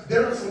son,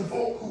 there are some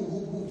folk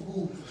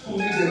who need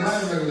their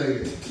mind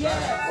regulated.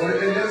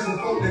 And there's some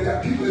folk that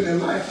got people in their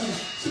life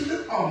who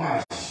say, oh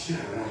my shit,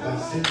 I'm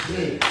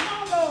saying,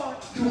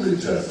 you want me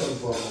to touch something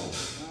for a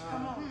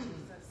moment.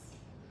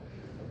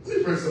 Let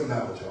me bring something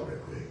out with y'all real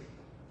quick.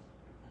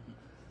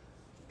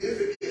 If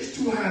it gets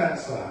too hot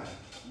outside,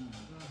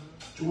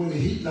 to when the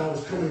heat now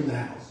is coming in the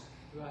house,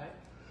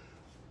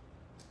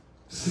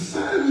 the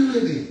society we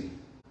live in,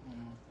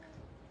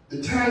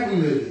 the time we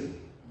live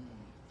in,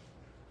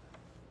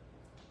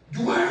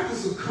 do I have to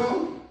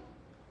succumb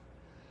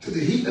to the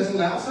heat that's on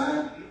the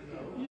outside?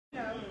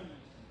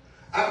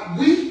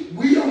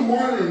 We are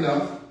modern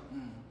enough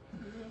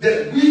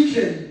that we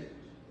can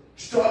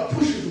start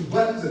pushing some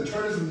buttons and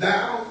turning some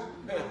dials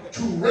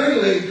to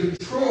regulate and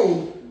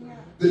control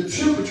the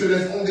temperature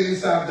that's on the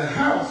inside of the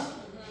house.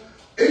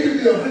 It can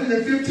be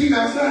 115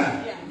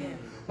 outside.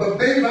 But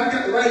baby, I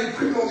got the right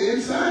equipment on the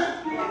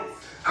inside.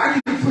 I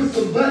can push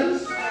some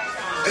buttons,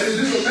 and it's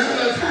just a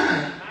matter of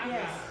time.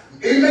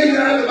 It may get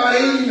out about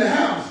 80 in the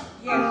house,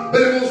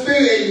 but it won't stay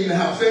 80 in the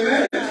house.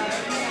 Amen?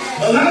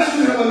 A lot of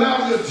you have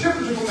allowed your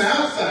temperature from the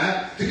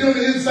outside to get on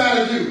the inside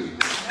of you.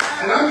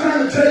 And I'm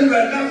trying to tell you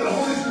right now that the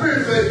Holy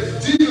Spirit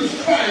says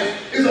Jesus Christ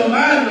is a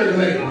mind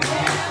regulator.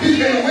 The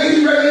way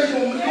He regulates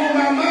on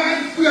my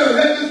mind, we got to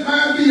let this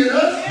mind be in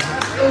us.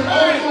 It was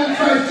also in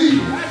Christ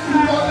Jesus, who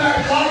brought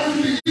that power to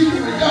be equal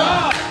to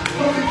God,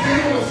 but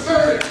became a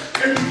servant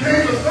and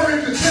became a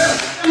servant to death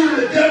through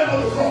the death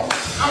of the cross.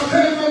 I'm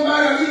telling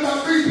somebody, I need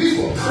about 3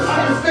 people to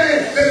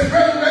understand that it's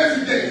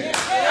resurrection day.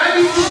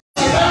 I need you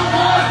to allow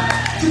God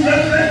to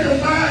resurrect your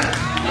mind,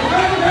 to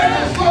resurrect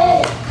your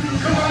soul, to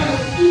come out of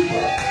the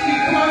stupor, to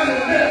come out of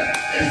the mess.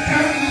 It's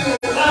time to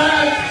be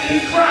alive in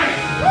Christ.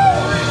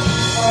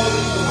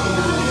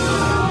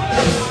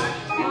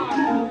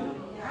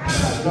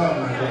 God,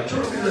 my God.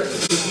 Turn me back to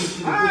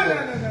the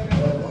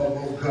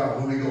oh, God,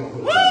 when we go.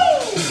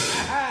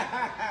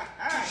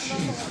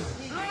 Jesus.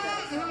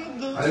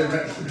 I didn't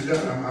write the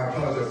down. I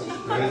apologize.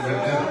 I didn't write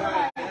it down.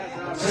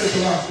 Turn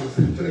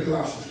to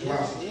Colossians.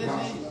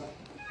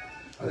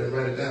 I didn't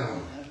write it down.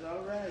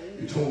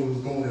 You told me it was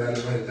going there. I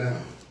didn't write it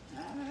down.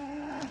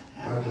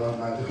 My God,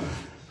 my God.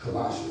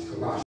 Colossians. Oh,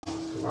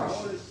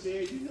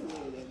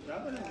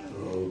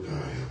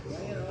 God, help us.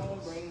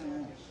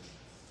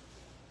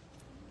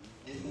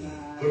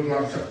 Go to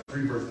Colossians chapter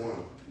 3, verse 1.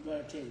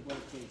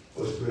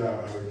 Holy Spirit, I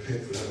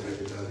repent for that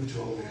making down. He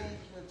told me.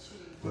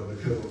 But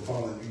because I'm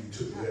following you, you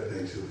took me that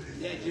day too.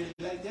 Yeah, just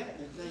like that.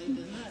 The thing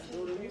does not go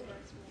to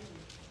reverse.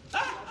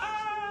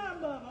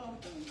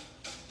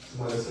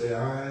 Somebody say, I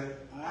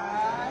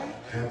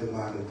have the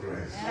mind of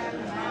Christ.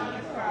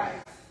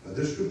 Now,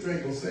 this scripture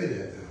ain't going to say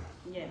that now.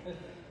 Yeah.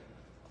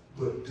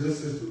 But this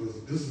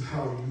is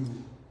how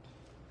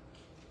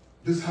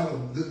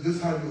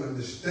you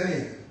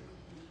understand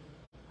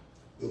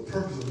the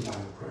purpose of the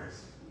mind of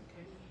Christ.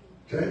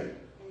 Okay?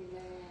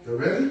 You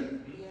ready?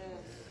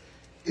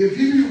 If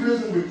ye be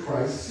risen with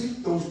Christ,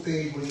 seek those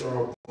things which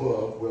are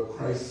above, where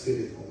Christ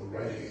sitteth on the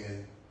right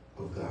hand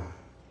of God.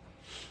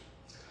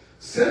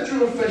 Set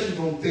your affections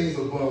on things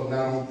above,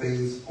 not on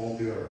things on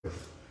the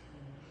earth.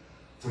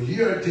 For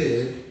ye are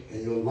dead,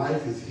 and your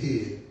life is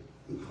hid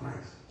with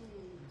Christ.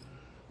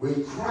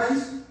 When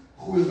Christ,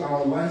 who is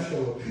our life,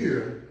 shall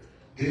appear,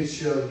 then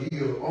shall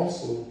ye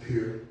also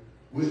appear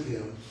with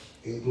him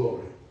in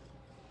glory.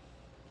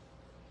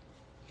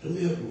 Let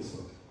me help you with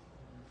something.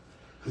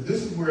 Because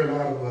this is where a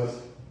lot of us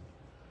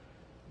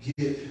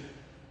get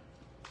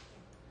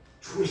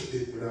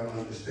twisted without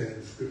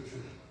understanding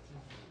Scripture.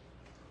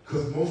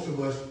 Because most of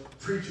us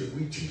preachers,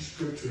 we teach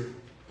Scripture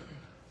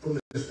from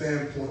the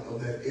standpoint of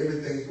that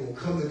everything's going to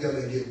come together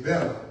and get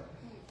better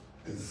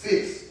and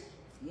fixed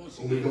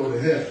when we go to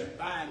heaven.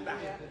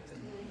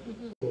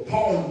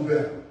 Paul knew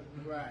better.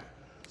 Right.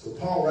 So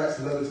Paul writes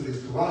a letter to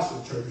this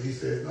Colossian church, and he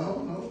says,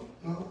 no.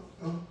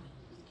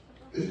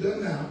 It's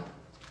done now.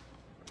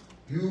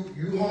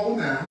 You whole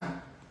now.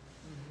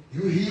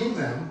 You healed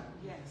now.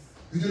 Yes.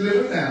 You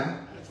delivered now.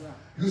 That's right.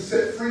 You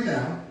set free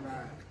now.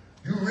 Right.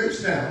 You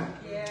rich now.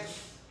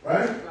 Yes.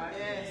 Right?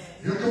 Yes.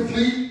 You're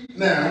complete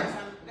now.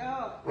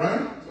 No.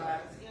 Right?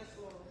 Yes,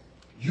 Lord.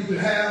 You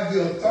have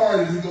the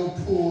authority to go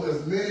pull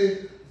as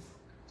many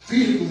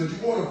vehicles as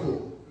you want to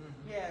pull.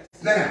 Yes.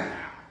 Now.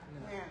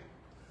 Yeah.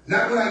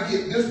 Not when I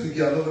get this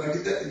together, when I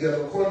get that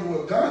together, according to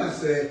what God has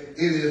said, it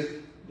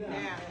is Now.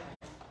 Amen.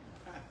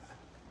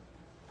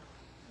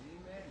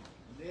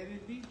 Let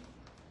it be.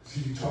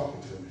 see you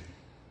talking to me.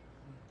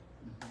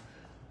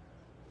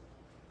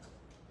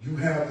 You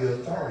have the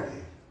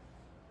authority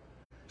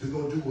to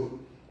go do what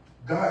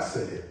God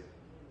said,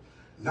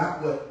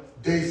 not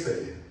what they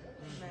said.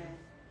 Amen.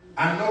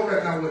 I know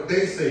right now what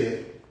they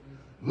said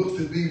looks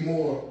to be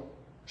more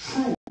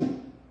true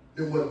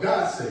than what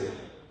God said.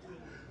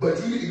 But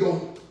you need to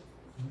go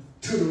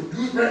to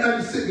right now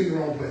you're sitting in the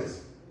wrong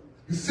place.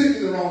 You're sitting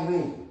in the wrong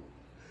room.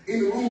 In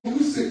the room you're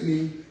sitting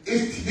in,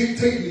 it's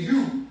dictating to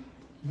you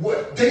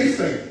what they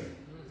say.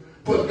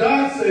 But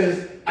God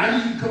says, I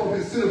need you to come up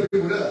and sit up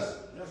here with us.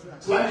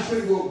 So I can show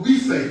you what we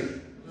say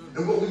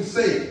and what we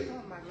say.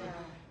 Oh my God.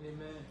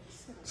 Amen.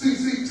 See,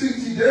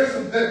 there's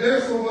some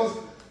of us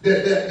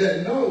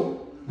that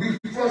know we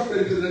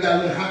frustrated because they got a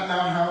little hot in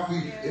our house.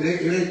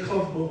 It ain't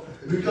comfortable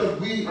because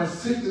we are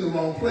sitting in the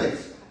wrong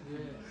place.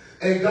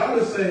 And God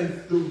is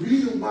saying the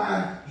reason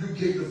why you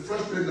get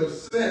frustrated and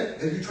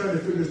upset and you're trying to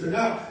figure this thing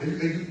out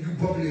and you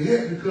bump your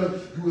head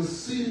because you were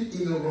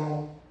seated in the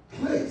wrong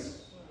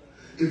place.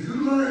 If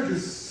you learn to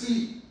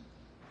seat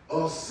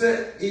or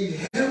set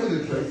in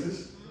heavenly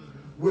places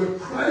where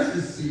Christ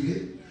is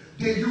seated,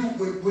 then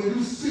when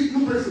you seat,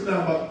 you break something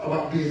down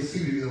about being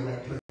seated in the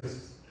right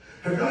places.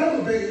 Have y'all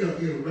ever been in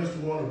a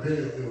restaurant or been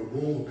in a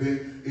room or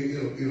been in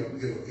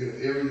an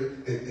area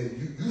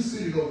and you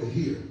seated over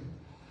here?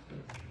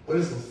 But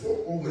it's a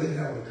fork over there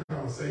having a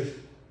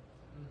conversation.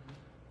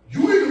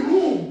 You in the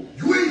room,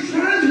 you ain't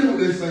trying to hear what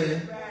they're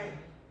saying, Right.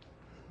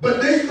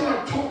 but they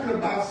start talking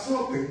about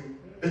something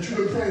that you've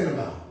been praying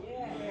about.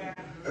 Yeah.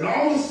 And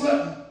all of a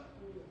sudden,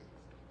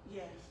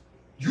 Yeah.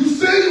 you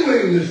say you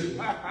ain't listening,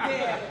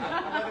 Yeah.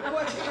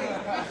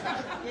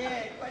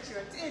 Yeah. What's your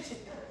attention?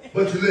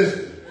 but you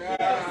listen.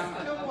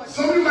 Yes. No more.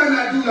 Some of you might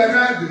not do like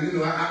I do. You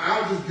know,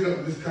 I'll just get up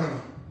and just kind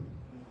of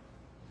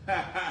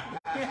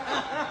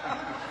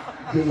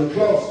get a little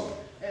closer.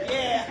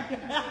 Yeah.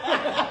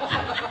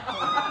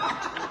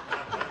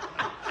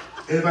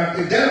 And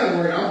if that don't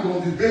work, I'm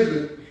going to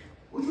visit.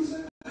 What you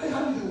say? Hey,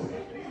 how you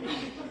doing?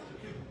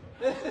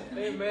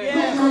 Amen.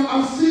 Because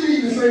I'm sitting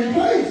in the same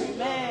place.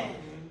 Man.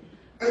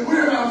 And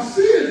wherever I'm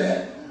sitting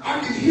at, I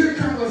can hear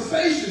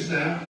conversations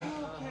now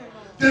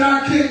that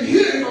I can't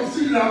hear if I'm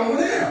sitting out over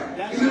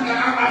there.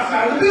 I'm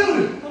outside the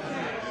building.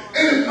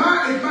 And if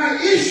my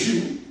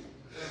issue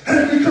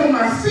has become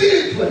my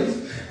seated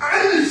place,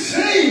 I need to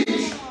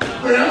change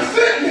where I'm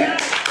sitting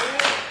at.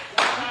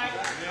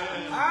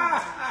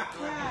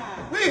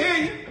 We hear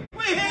you.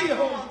 We hear you,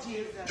 Holy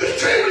Jesus. Just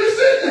change where you're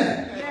sitting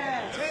at.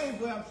 Yeah.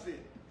 Change where I'm sitting.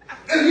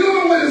 And if you don't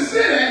know where to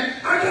sit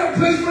at, I got a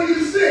place for you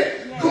to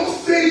sit. Yeah. Go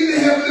stay in the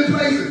heavenly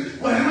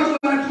places. Well, how do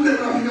I do that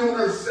when I'm here on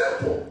earth?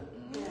 Simple.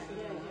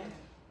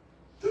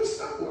 Just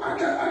simple. I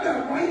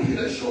got right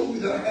here that shows me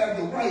that I have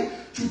the right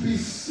to be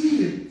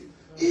seated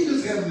in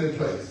this heavenly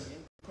place.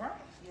 Christ.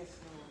 Yes,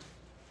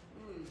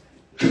 Lord.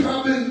 Because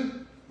I've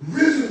been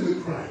risen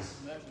with Christ.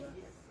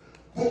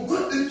 But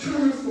what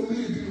determines for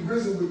me to be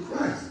risen with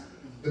Christ?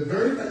 The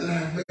very fact that I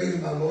have made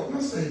him my Lord and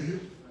my Savior,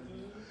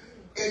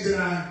 and that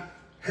I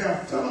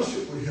have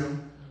fellowship with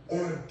him on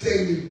a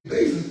daily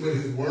basis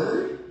with his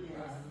word,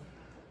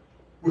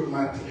 with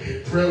my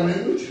prayer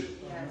language,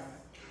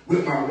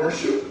 with my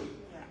worship,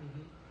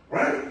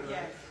 right?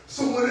 Yes.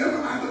 So whenever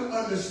I don't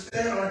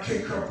understand or I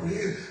can't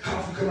comprehend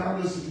how to come out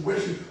of this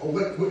situation or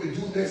what to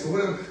do next or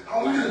whatever,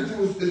 all I gotta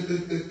do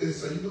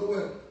is say, you know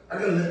what? I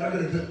gotta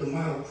let the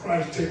mind of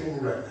Christ take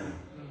over right now.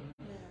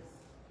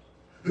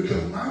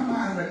 Because my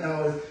mind right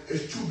now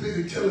is too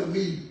busy telling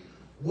me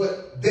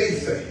what they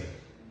say.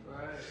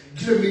 Right.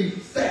 Give me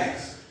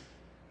facts.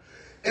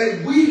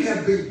 And we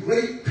have been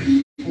great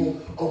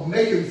people of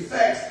making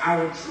facts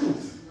our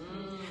truth.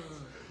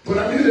 But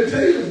I'm here to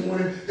tell you this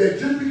morning that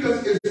just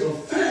because it's a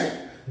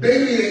fact,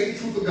 baby, it ain't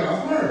the truth of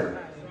God's word.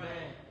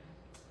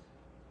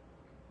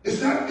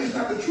 It's not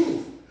the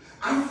truth.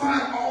 I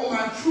find all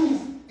my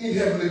truth in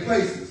heavenly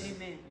places.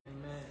 Amen.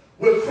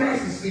 Where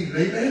Christ is seated.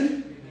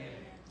 Amen?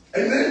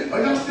 Amen?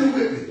 Are y'all still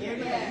with me?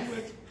 Yes.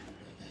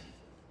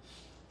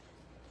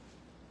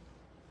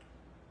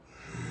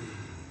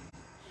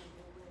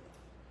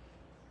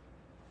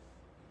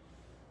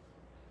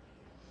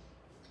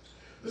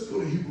 Let's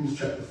go to Hebrews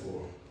chapter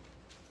 4.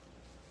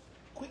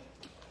 Quick.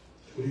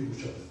 Let's go to Hebrews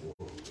chapter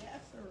 4.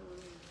 Yes, sir.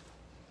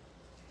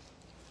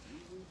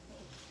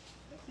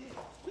 That's it.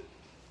 Quick.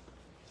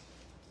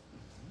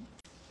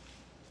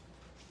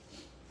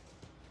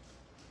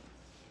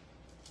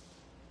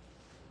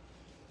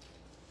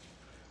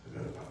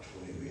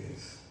 about 20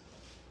 minutes.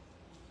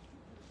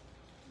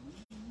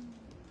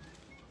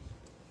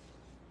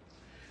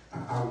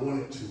 I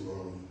wanted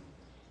to,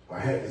 I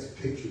had this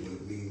picture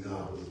with me and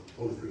God, with the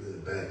Holy Spirit in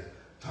the back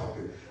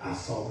talking. I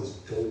saw this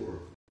door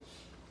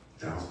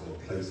that I was going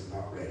to place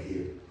about right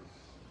here.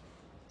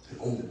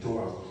 And on the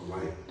door I was going to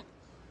write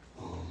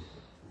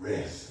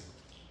rest.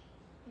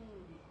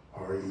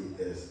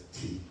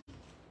 R-E-S-T.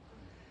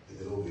 And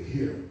then over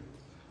here,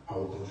 I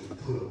was going to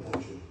put a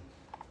bunch of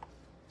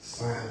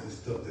signs and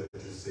stuff that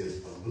just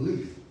says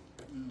unbelief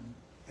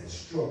and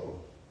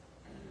struggle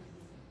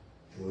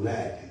and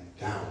lack and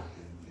doubt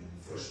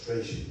and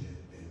frustration.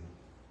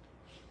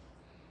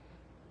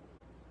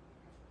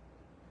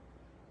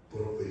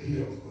 But over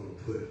here, I was going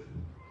to put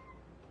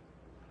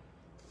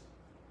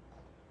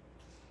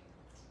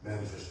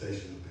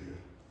manifestation up here.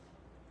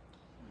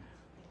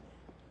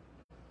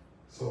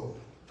 So,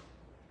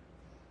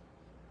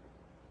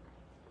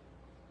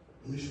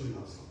 let me show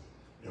y'all something.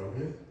 Y'all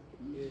ready?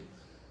 Yes.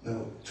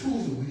 Now,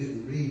 Tuesday we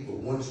didn't read but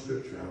one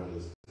scripture out of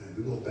this, and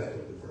we're going to back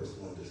up to verse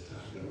 1 this time.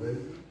 Y'all ready?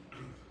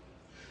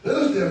 Let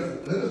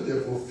us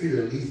therefore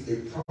fear lest a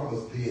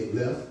promise being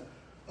left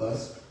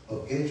us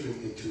of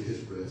entering into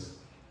his rest,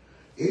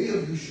 any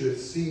of you should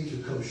seem to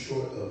come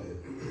short of it.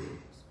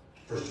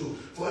 Verse 2.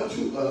 For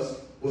unto us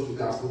was the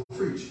gospel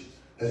preached,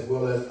 as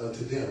well as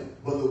unto them.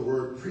 But the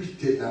word preached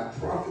did not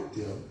profit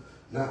them,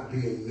 not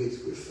being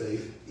mixed with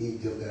faith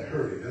in them that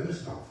heard it. Now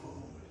let's stop for a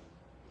moment.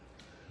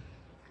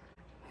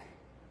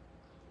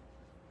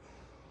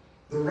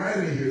 The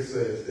writer here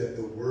says that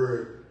the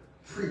word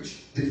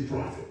preached didn't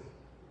profit.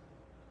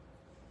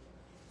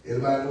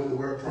 Anybody know what the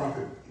word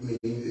profit means?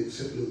 It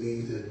simply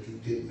means that you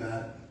did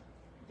not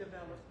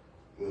develop.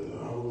 Well,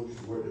 I won't use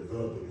the word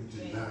develop, but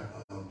you did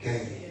not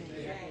gain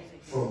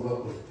from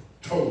what was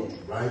told you,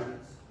 right?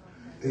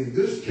 In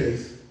this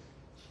case,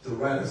 the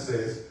writer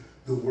says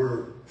the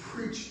word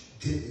preach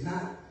did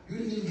not, you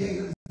didn't even gain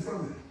anything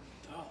from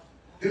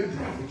it. Didn't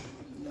profit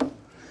you.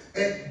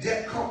 And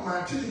that caught my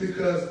attention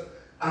because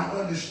I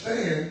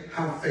understand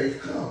how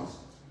faith comes.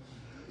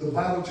 The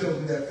Bible tells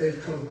me that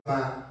faith comes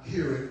by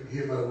hearing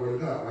by the word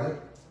of God, right?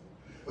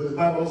 But the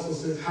Bible also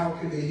says, how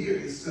can they hear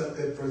except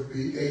that first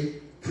be a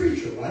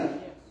preacher, right?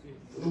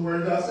 The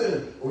word of God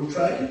says. Are we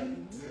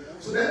tracking?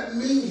 So that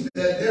means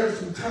that there are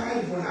some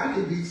times when I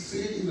can be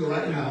sitting in the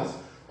right house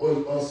or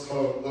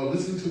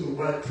listening to the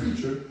right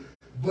preacher,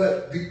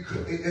 but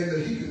because,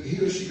 he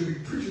or she can be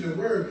preaching the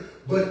word,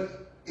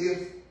 but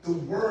if the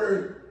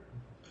word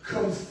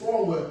comes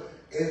forward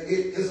and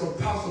it is a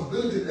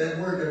possibility that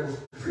word that was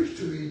preached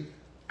to me,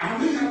 I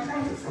may not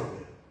profit from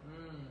it.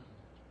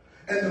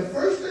 And the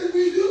first thing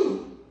we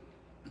do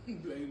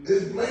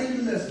is blame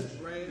the messenger.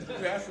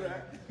 That's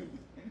right.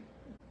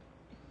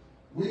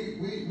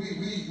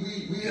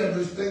 We have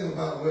this thing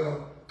about,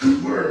 well,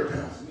 good word,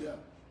 Pastor. Yeah.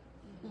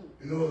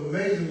 You know, it's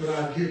amazing when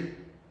I get,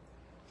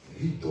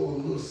 he throw a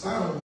little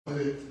sound with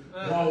it,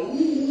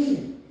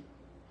 ooh.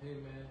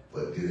 Amen.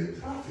 But did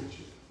it profit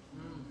you?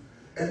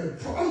 And the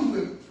problem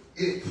with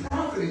it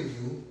profiting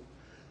you,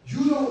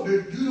 you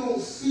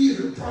don't see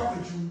it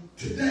profit you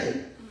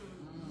today.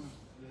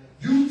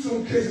 You, in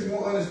some cases,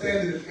 won't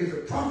understand it if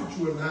it profits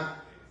you or not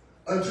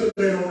until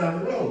later on down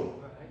the road.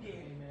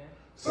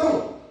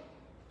 So,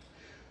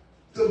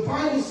 the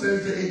Bible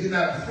says that it did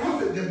not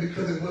profit them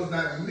because it was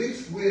not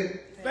mixed with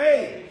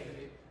faith.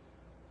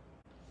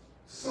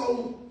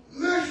 So,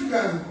 let me ask you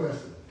guys a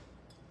question.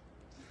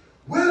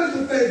 Where does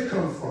the faith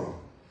come from?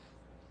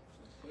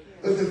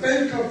 Does the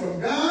faith come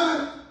from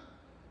God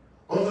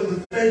or does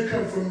the faith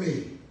come from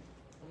me?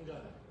 From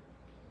God.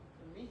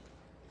 From me.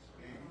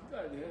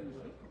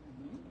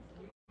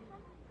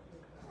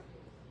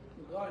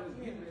 God is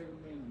giving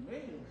everything to me.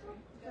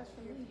 That's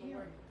from me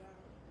here.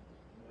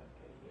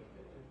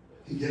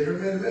 He gave every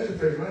man a measure of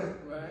faith, right?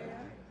 Right.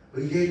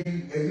 But he gave you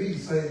and me the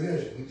same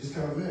measure. We just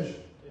kind of measure.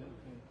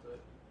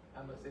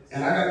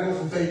 And I got to go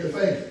from faith to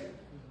faith.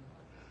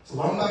 So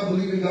I'm not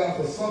believing God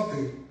for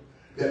something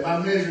that my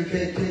measure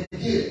can't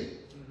get.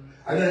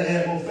 I got to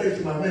add more faith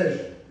to my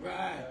measure.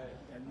 Right.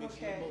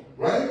 Okay.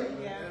 Right?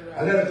 Yeah.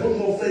 I got to put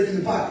more faith in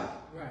the pocket.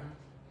 Right.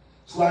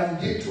 So I can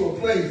get to a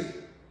place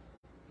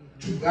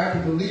I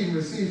can believe and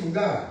receive from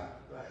God.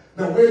 Right.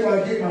 Now, where do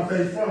I get my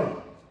faith from?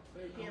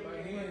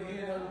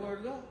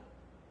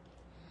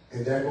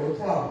 And there goes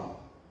the problem.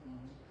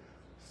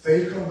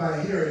 Faith comes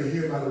by hearing and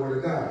hearing by the word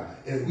of God.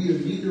 And we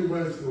immediately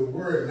run to the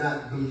word,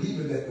 not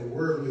believing that the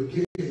word we're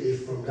getting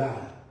is from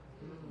God.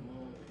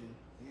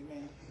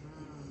 Amen.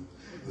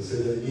 Let's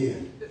say that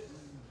again.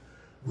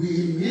 We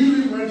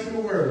immediately run to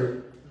the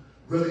word,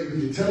 whether it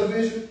be the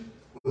television,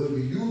 whether it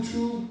be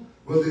YouTube,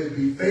 whether it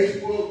be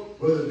Facebook,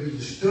 whether it be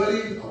the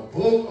study, a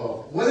book,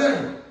 or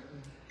whatever.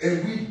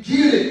 And we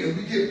get it, and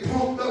we get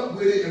pumped up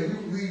with it,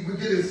 and we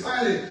get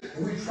excited,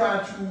 and we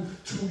try to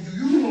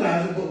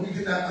utilize it, but we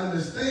did not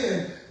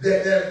understand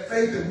that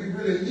faith that we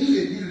really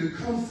needed to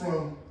come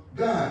from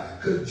God.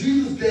 Because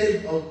Jesus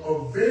gave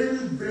a very,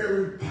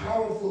 very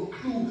powerful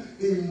clue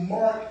in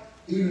Mark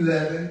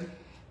 11.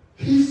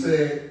 He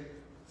said,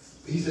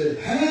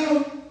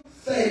 have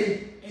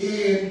faith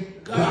in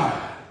God.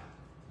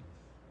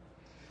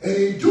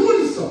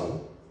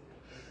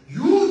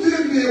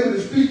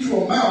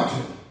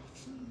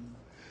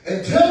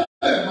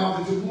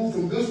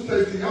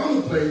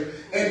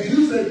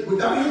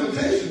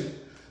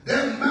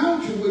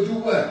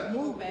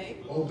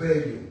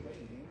 obey you.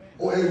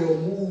 Or it will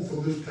move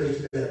from this place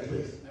to that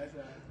place.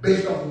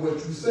 Based off of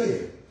what you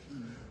said.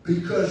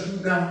 Because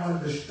you now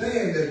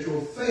understand that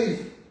your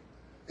faith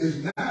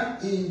is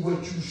not in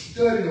what you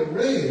studied or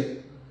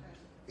read,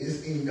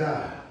 it's in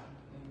God.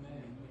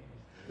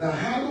 Now,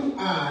 how do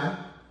I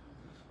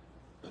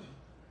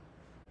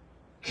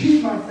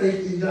keep my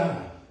faith in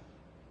God?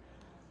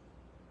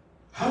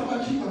 How do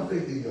I keep my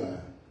faith in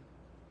God?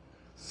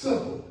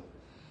 Simple.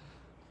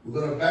 We're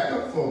going to back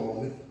up for a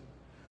moment.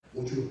 I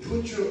want you to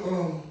put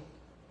your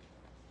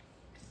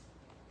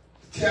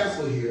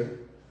tassel here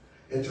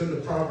and turn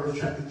to Proverbs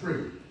chapter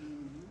 3.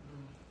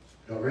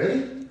 Y'all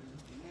ready?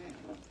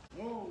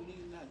 Oh,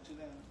 he's not too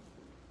loud.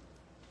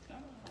 Come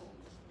on.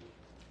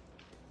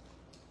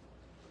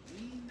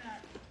 He's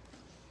not.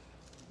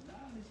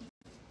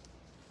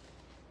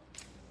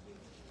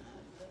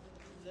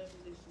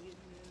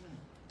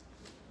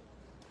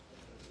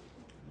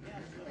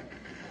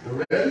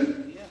 You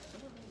ready? Yes, sir.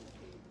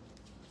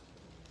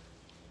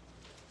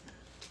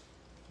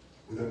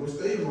 We're not going to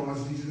stay here long. I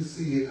just need you to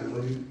see it. I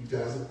know you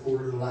guys have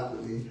quoted a lot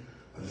with me.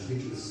 I just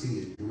need you to see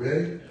it. You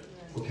ready?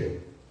 Okay.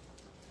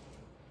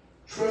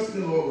 Trust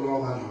in the Lord with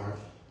all thine heart,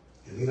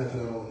 and lean not to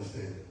thine own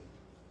understanding.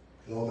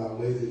 In all thy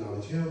ways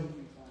acknowledge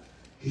him,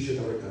 he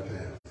shall direct thy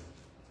path.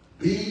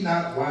 Be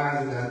not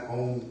wise in thine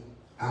own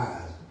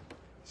eyes.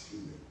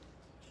 Excuse me.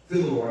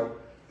 Fear the Lord,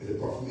 and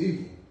depart from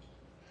evil.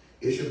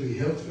 It shall be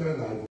health to thy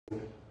life,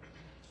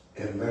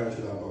 and marrow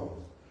to thy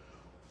bones.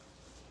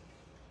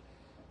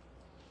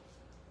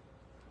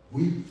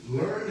 We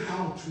learn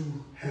how to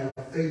have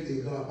faith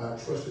in God by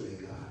trusting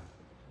in God.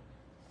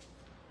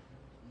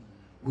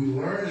 We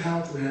learn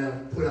how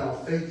to put our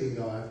faith in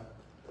God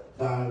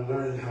by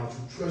learning how to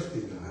trust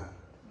in God.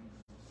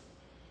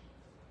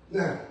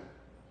 Now,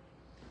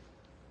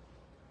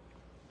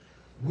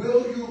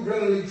 will you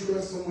readily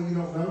trust someone you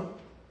don't know?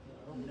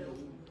 No.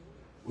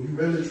 Will you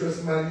readily trust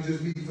somebody you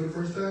just meet for the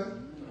first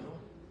time? No.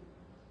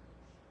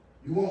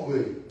 You won't, will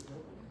you?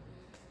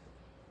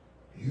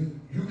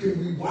 You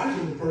can be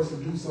watching the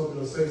person do something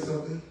or say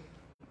something,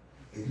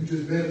 and you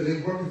just bet that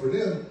they're working for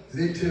them,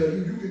 they tell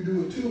you you can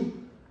do it too.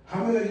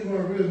 How many of you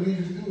are really believe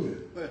you can do it?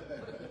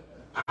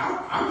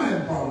 I'm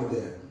having a problem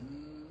with that.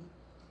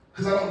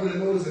 Because I don't really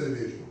know this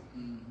individual.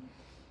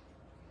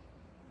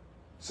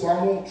 So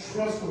I won't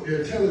trust what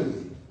they're telling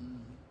me.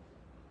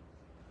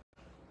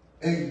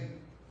 And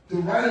the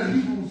writer of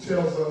Hebrews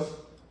tells us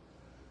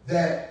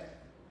that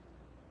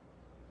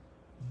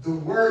the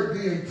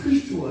word being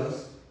preached to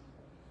us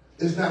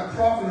is not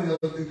profiting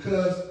us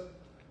because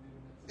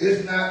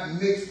it's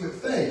not mixed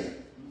with faith.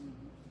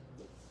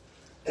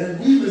 And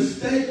we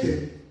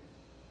mistaken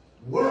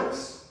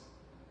works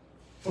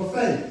for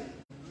faith.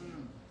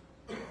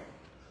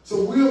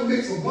 So we'll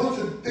mix a bunch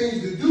of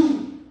things to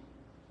do,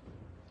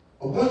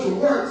 a bunch of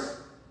works,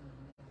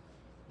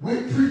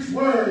 with preach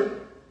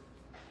word,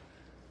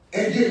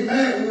 and get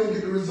mad when we don't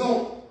get the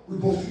result we're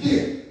supposed to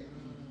get.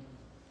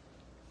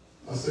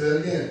 I'll say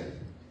that again.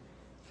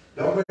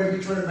 Y'all may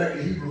be turning back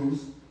to Hebrews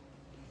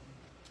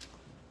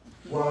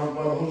while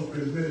the Holy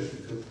Spirit is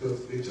ministering,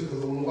 because it took us a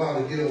little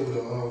while to get over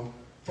the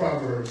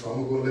Proverbs, so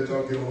I'm going to let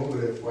y'all get on over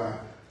there before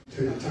I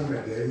tell you to turn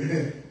back there.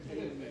 Amen.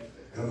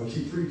 And I'm going to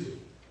keep preaching.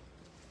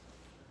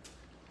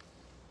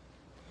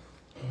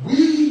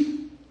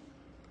 We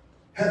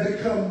have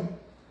become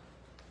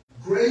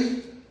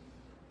great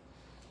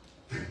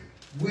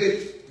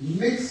with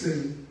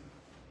mixing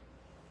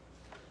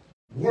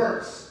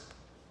works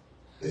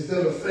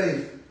instead of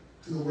faith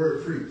to the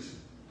word preached,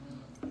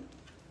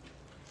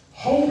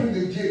 hoping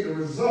to get the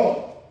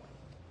result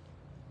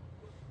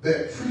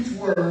that preach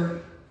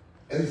word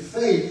and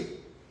faith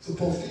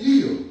supposed to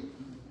yield.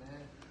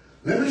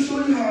 Let me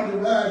show you how to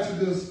arrive to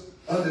this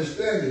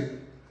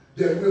understanding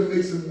that we're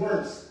mixing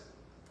works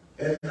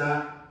and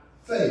not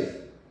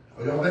faith.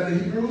 Are y'all back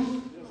in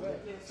Hebrews?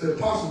 So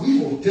Apostle, we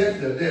will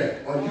definitely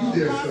there. Are you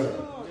there, sir?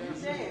 Oh,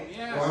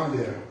 I'm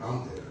there.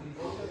 I'm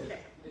there.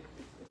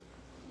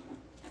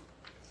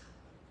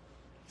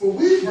 For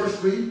we, verse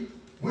 3,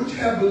 which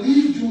have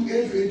believed you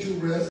enter into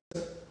rest,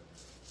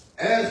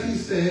 as he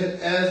said,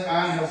 as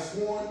I have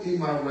sworn in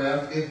my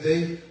wrath, if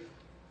they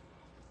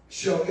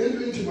shall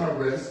enter into my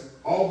rest,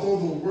 although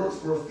the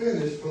works were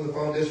finished from the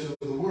foundation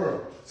of the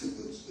world.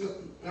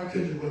 How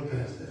can you run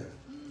past that?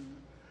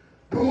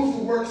 When was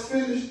the works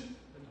finished?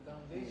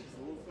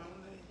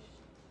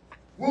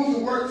 When was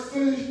the works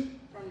finished?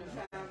 From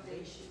the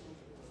foundation.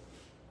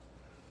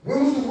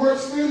 When was the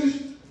works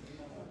finished?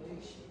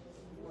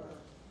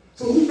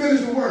 So who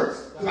finished the works?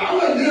 Because I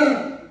wasn't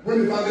there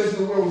when the foundation of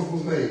the world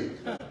was made.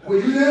 Were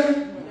you there?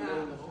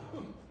 No.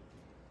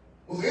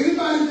 Was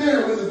anybody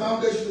there when the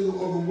foundation of the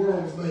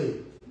world was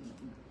made?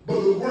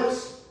 But the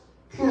works,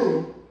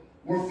 plural,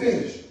 were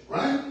finished,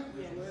 right?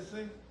 Yes.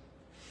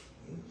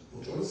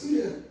 I'm trying to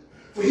see that.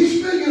 For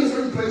he spake in a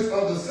certain place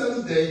of the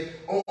seventh day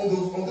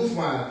on this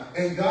wine,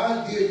 and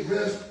God did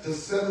rest the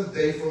seventh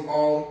day from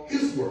all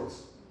his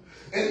works.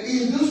 And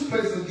in this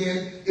place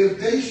again, if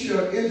they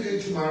shall enter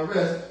into my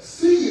rest,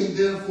 seeing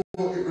therefore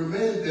it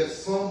remained that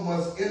some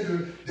must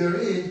enter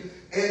therein,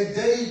 and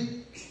they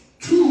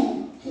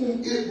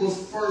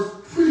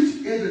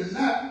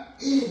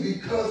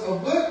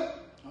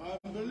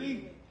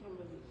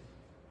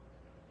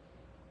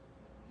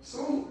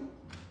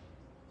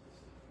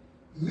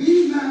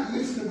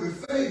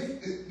with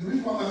faith, the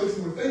reason why I'm not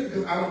mixing with faith is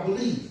because I don't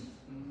believe.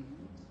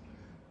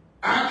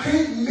 I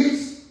can't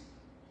mix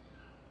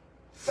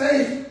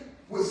faith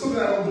with something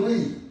I don't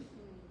believe.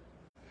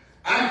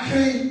 I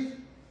can't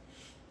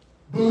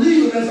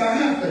believe unless I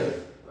have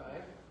faith.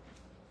 Right.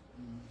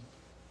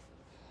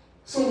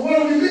 So what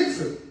are we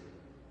mixing?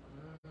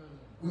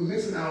 We're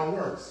mixing our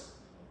works.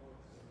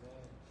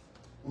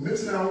 We're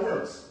mixing our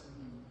works.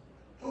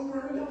 Don't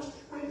worry, y'all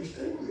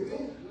stay with me.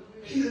 Don't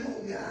hit it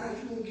on your eyes.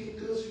 You're going to get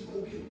this, you're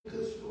going to get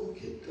this, you're going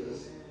to get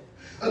this.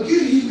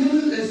 Again, he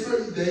lived a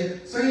certain day,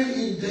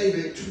 saying in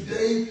David,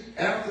 today,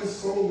 after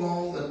so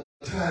long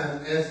a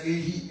time, as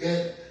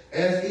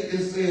it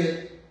is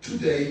said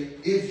today,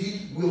 if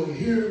ye will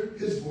hear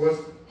his voice,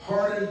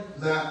 harden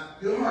not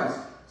your hearts.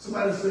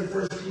 Somebody say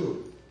first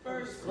clue.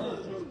 First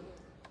clue.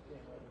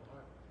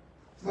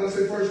 Somebody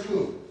say first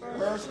clue.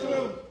 First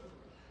clue.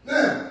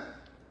 Now,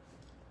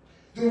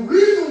 the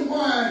reason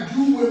why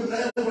you would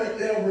never,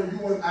 ever,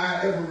 you and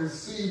I ever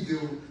receive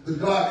the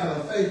God kind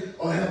of faith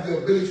or have the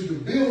ability to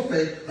build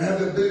faith or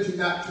have the ability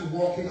not to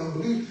walk in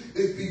unbelief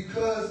is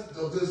because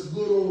of this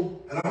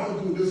little, and I'm going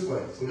to do it this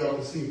way so y'all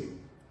can see me,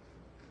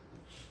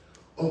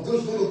 of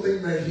this little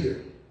thing right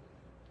here.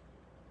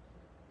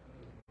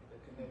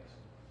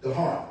 The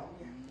heart.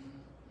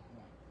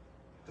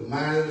 The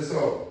mind and the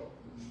soul.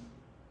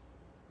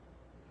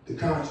 The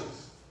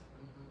conscience.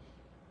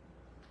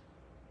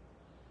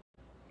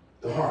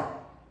 The heart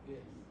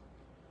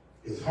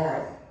is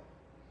hardened.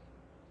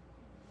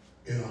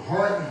 And a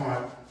hardened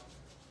heart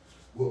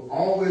will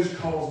always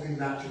cause me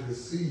not to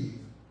receive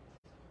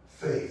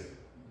faith.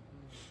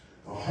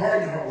 A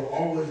hardened heart will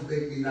always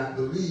make me not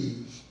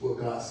believe what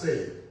God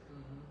said.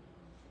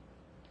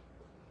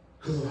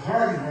 Because a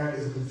hardened heart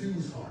is a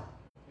confused heart.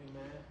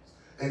 Amen.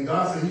 And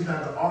God said he's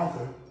not the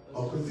author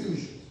of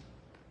confusion.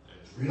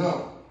 Read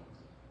on.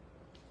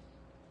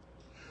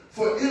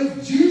 For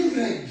if Jesus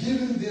had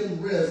given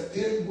them rest,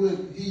 then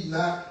would he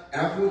not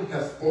afterward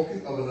have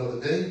spoken of another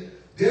day?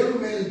 There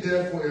remained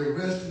therefore a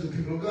rest to the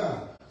people of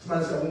God.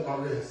 Somebody say, I want my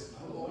rest.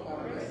 I want my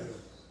rest.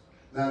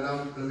 Now,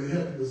 let me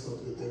help you with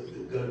something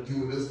that got to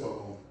deal with this for a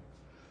moment.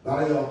 A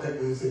lot of y'all think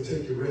when you say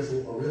take your rest, I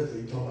want my rest,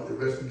 you're talking about the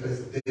resting place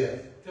of death.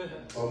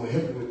 So I'm going to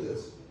help you with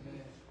this.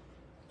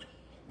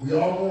 We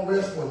all going to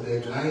rest one day,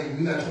 but we're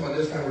not talking about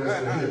this kind of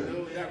rest right here.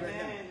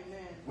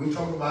 We're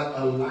talking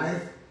about a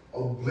life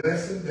a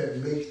blessing that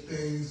makes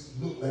things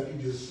look like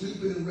you're just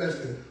sleeping and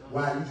resting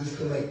while you just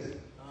collecting.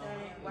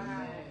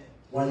 Wow.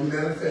 While you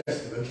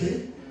manifesting,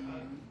 okay?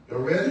 You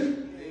ready?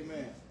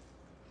 Amen.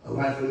 A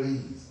life of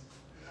ease.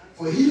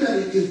 For he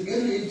that is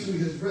entering into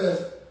his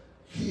rest,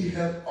 he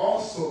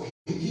also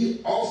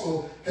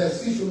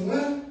has ceased from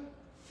what?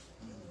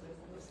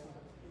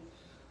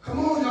 Come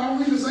on, y'all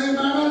read the same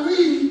Bible I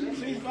read.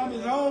 Ceased from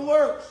his own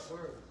works.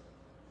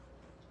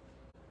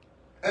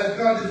 As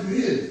God is from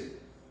his.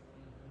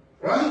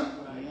 Right?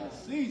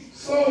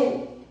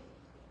 So,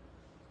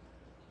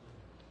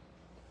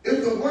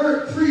 if the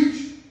word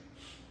preach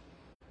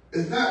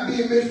is not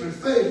being mixed with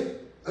faith,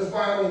 that's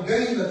why I don't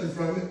gain nothing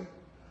from it,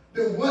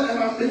 then what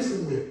am I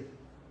mixing with?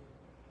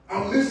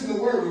 I'm mixing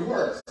the word with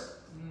works.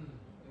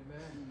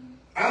 Amen.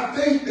 I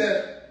think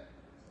that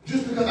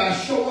just because I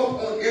show up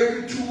on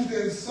every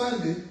Tuesday and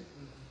Sunday,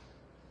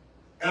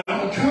 and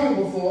I'm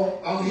accountable for,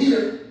 I'm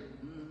here,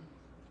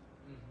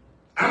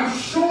 I'm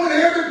showing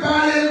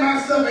everybody and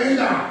myself and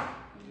God.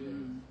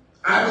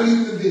 I believe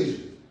in the vision.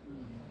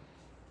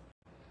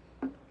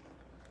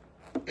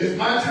 It's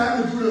my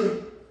time to do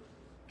the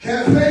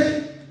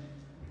cafe.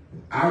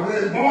 I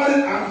went and bought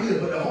it. I'm here.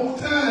 But the whole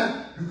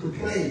time, you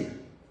complained.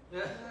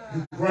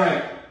 You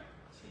cried.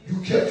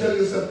 You kept telling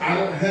yourself, I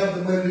don't have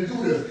the money to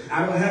do this.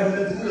 I don't have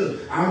enough to do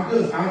this. I'm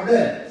this. I'm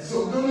that.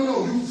 So,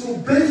 no. So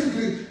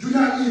basically, you're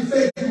not in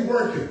faith. You're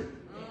working.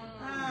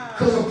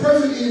 Because a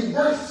person in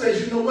work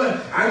says, you know what,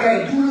 I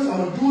got to do this, I'm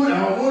going to do it, I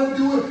don't want to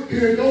do it,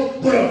 here it goes.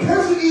 But a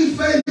person in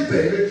faith,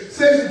 baby,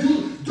 says,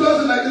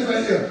 does it like this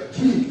right here.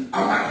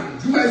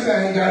 You might say, I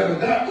ain't got it, but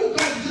God, oh,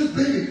 God, just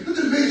baby, you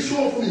just made it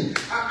sure for me.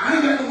 I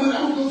ain't got no money,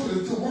 I'm going to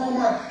go to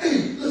Walmart. Hey,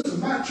 listen,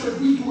 my church,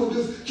 we doing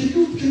this. Can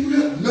you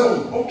help? No.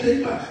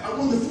 Okay, fine. I'm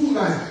on the food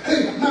line.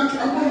 Hey, I'm on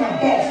my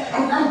boss.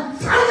 I'm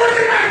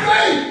working my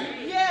faith.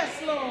 Yes,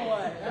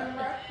 Lord.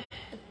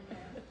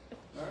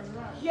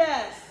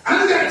 Yes. I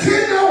done got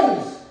 10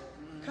 no's.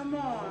 Come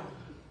on.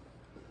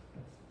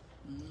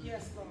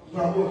 Yes, Lord.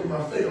 When I'm working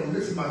my faith, I'm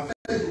mixing my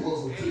faith with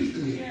what's going to preach to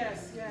me. Yes.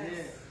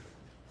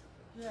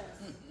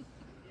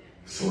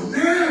 So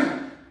now,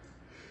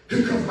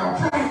 here comes my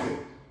prophet.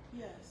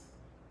 Yes.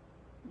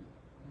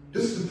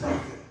 This is the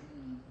prophet.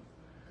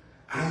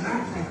 I'm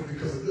not a prophet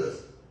because of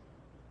this.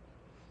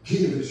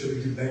 Give and it shall be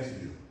given back to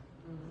you.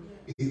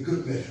 In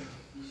good measure.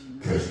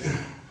 Pressed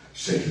down.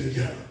 Shaken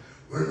together.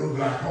 Where no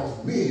God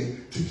calls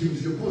men to give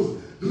to your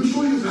bosom. Let me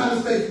show you how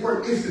this faith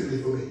worked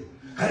instantly for me.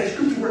 How that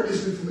scripture worked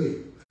instantly for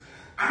me.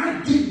 I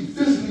didn't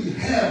physically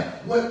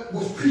have what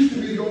was preached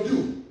to me to go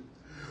do.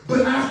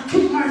 But I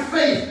took my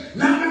faith,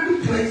 not my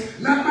complaints,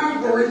 not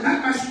my worry,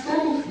 not my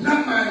struggle,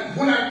 not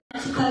what I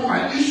call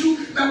my issue,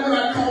 not what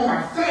I call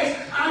my faith.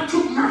 I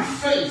took my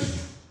faith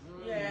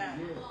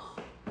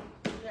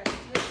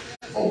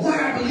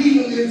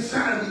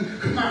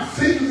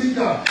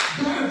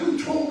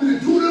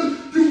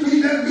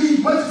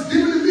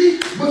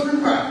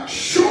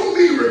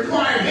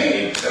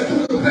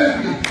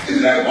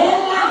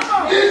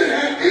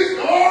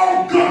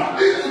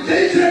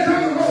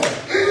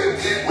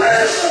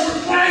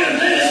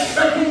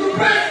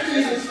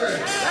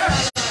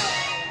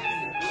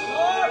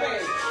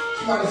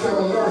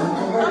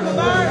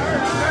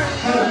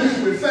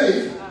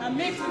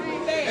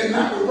And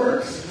not the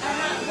works.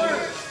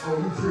 Oh,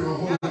 you preach on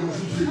Holy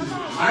Ghost, you preach.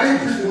 I ain't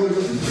preaching Holy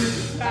Ghost, you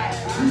preaching.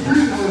 You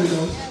preaching Holy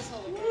Ghost.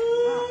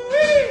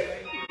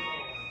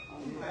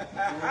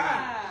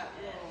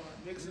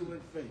 Mix it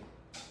with faith.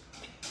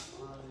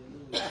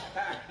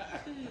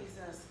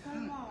 Jesus,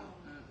 come on.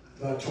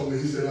 God told me,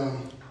 he said, I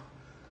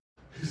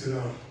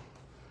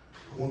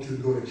want you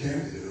to go to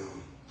Camden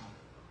and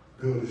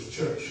build this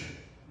church.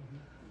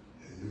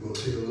 And you're going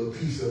to take a little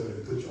piece of it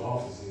and put your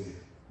office in it.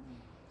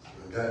 So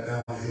I got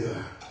down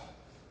here,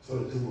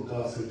 started doing what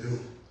God said do.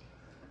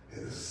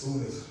 And as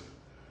soon as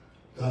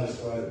God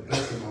started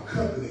blessing my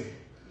company,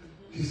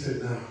 he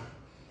said, now,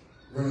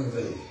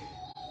 renovate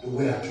the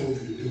way I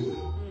told you to do it.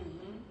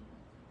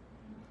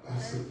 I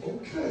said,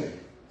 okay.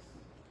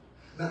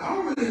 Now, I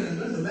already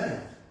done the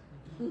math.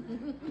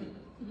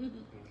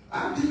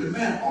 I did the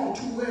math all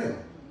too well.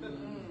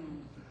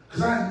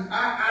 Because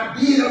I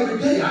did every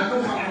day. I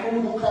know how long it's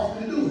going to cost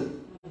me to do it.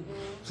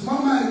 So my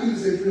mind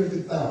used to say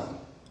 $350,000.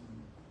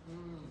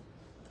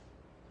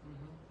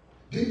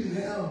 Didn't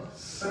have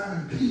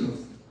signed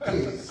Peter's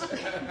case.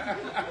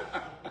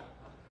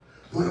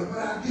 But what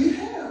I did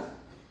have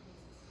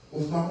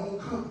was my own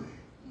company,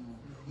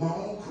 my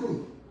own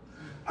crew.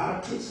 I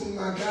took some of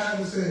my guys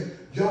and said,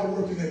 y'all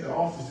working at the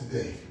office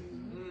today.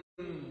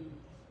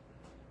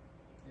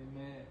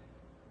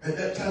 At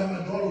that time,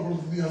 my daughter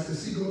worked with me. I said,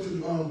 see, go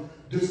to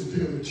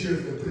disappear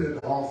materials and put it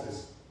at the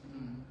office.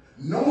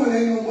 Knowing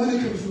ain't no money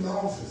comes from the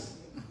office.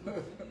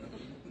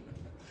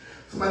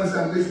 Somebody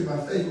said, I'm mixing my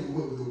faith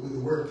with the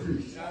word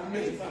preach. I'm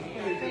mixing my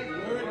faith with the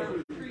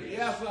word preach.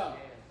 Yes, sir.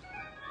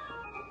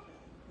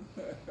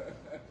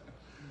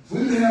 We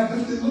didn't have,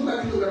 this didn't look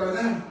like it look like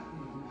right now.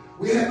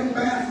 We had no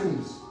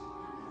bathrooms.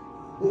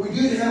 What we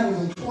did have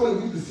was a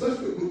toilet we could flush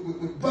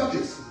with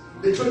buckets.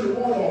 They turned the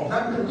water off.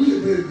 Not because we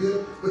didn't pay the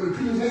bill, but the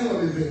previous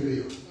landlord didn't pay the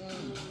bill.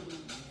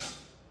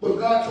 But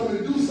God told me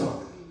to do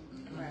something.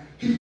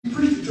 He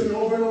preached it to me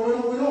over and over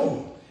and over and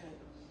over.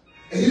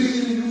 And he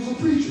didn't even use a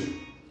preacher.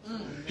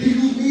 He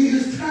used me and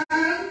his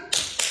time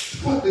to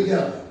put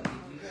together.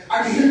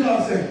 I can hear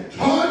God saying,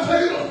 Taurus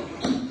Taylor,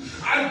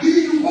 I give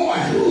you boy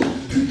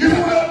to give it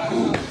up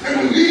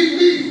and believe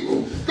me.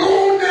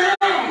 Go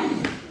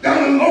down the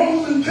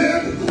Lowe's and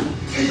Camden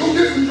and go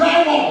get some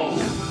drywall.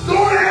 Go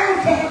down,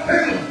 Taurus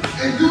Taylor,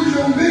 and use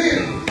your men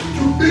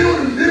to build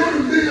and build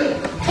and build.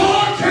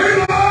 Taurus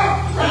Taylor,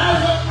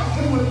 rise up. I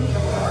said what I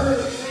heard.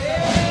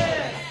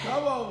 Yes.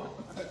 Come on.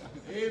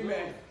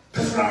 Amen.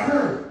 That's what I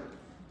heard.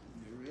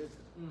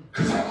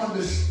 Because I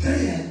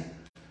understand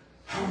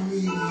how me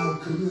and them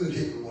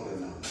communicate with one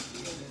another.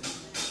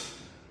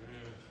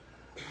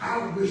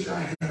 I wish I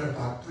had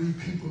about 3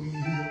 people in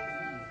here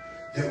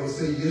that would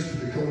say yes to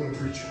becoming a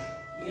preacher.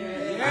 I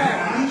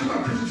ain't talking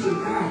about preaching to the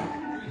crowd.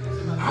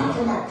 I'm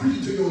talking about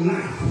preaching to your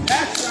life.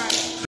 That's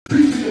right.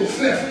 Preach to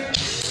yourself.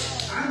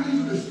 I need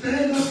you to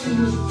stand up in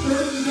this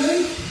church today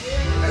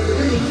and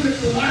begin to look at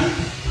your life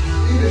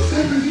in the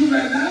shape of you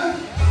right now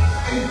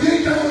and dig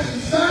down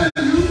inside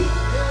of you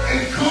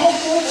and call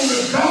forth on the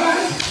God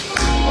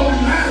of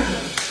Elijah.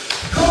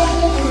 Call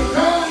forth on the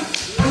God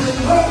of the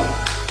brother.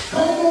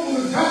 Call forth on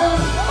the God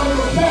of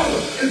the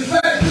Father. And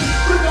say,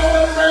 bring all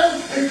that around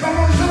and come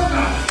on your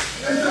God.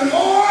 And say,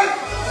 Lord,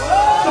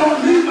 don't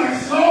leave my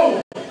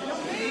soul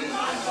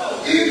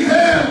in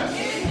hell.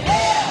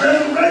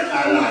 Resurrect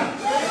my life.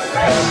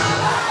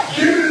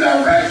 Give me the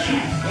direction.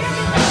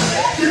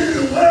 Give me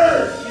the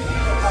word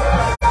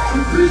to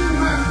preach to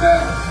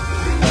myself.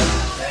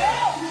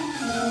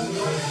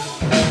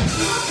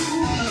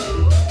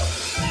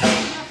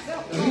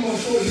 And he gonna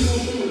show you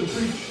what to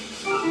preach.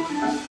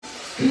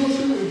 He gonna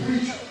show you what to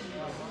preach.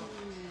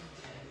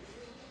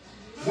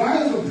 Why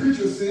is a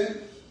preacher sent?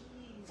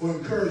 For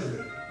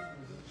encouragement.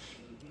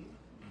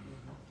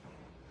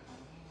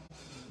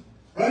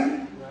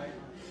 Right?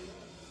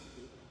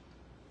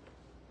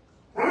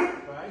 Right?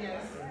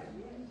 Yes.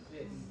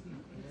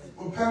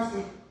 Well,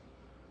 Pastor,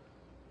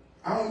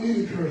 I don't need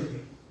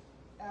encouragement.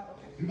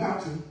 You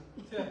about to. You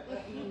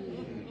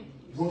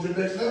go to the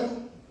next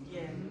level?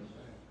 Yeah.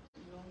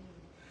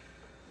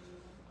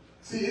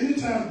 See,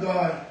 anytime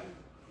God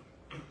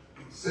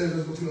says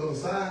let's go to the other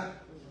side,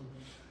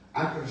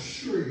 I can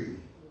assure you,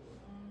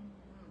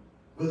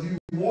 whether you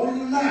want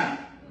it or not,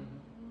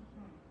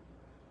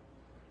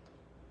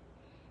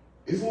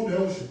 it's on the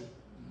ocean.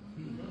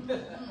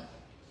 And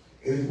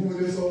it's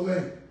moving this whole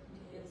way.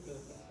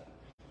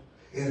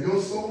 And if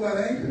your soul not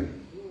anchored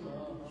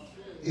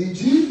in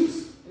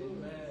Jesus,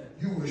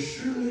 you will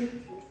surely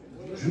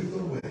drift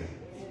away.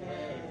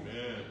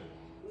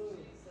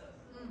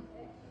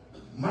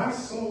 My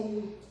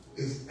soul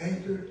is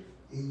anchored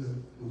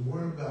in the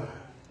Word of God,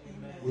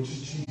 which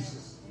is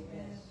Jesus.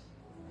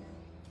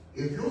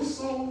 If your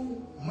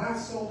soul, my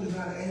soul is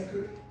not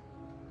anchored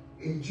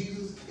in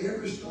Jesus,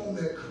 every storm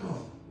that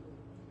comes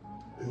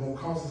is going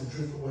to cause us to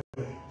drift away.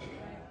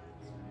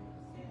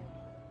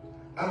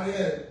 I've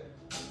had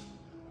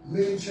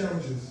many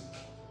challenges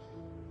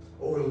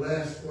over the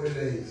last 40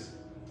 days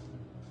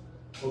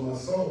for my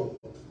soul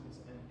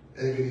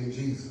anchored in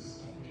Jesus.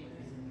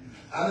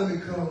 I done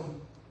become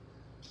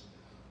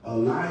a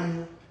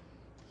liar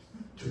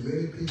to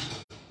many people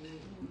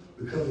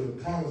because of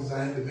the promises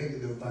I had to make to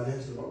them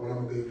financially about what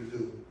I'm going to be able to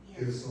do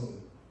here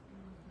soon.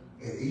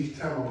 And each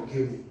time I would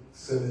give them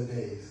 7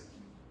 days.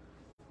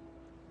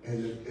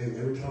 And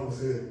every time I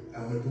said,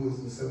 I'm going to do this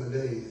in 7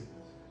 days,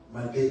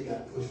 my date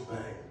got pushed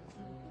back.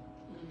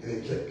 And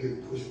it kept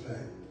getting pushed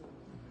back.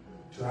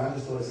 So I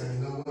just started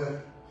saying, you know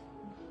what?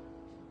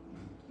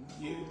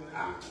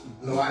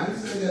 No, I didn't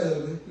say that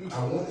ugly.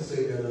 I want to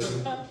say that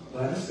ugly,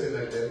 but I didn't say it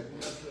like that.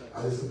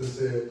 I just simply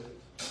said,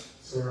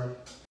 sir,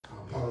 I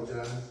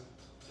apologize.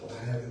 Don't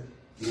have it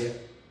yet.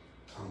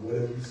 I'm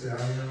whatever you say I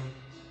am.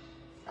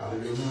 Out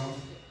of your mouth.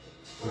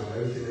 But I'm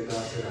everything that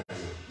God said I am.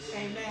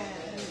 Amen.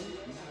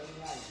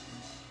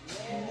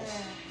 Amen.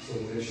 So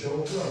when it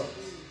shows up,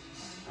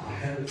 I'll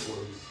have it for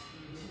you.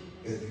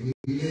 If you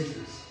need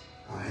interest,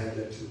 I'll have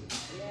that too.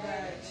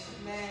 Right.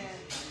 Amen.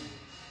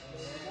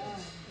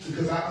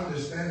 Because I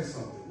understand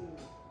something.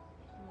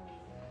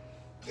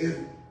 It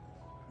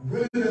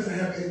really doesn't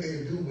have anything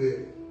to do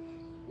with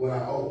what I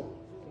owe.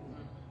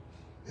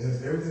 It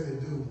has everything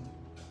to do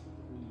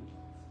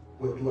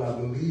with do I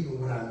believe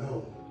in what I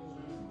know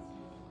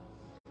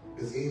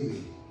is in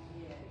me.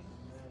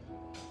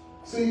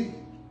 See,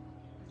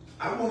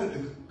 I wanted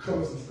to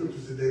cover some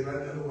scriptures today, but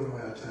I know we don't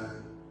have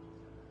time.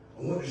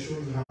 I wanted to show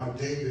you how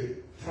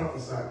David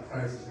prophesied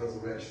Christ's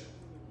resurrection.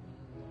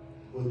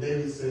 When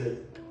David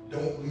said,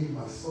 don't leave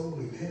my soul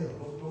in hell.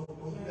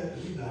 Don't let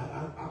me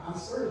die. I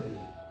serve you.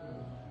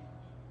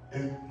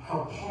 And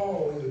how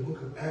Paul in the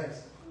book of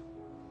Acts,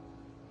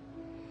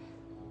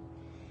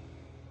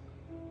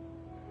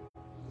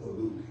 or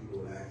Luke, he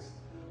wrote Acts,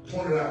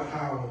 pointed out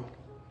how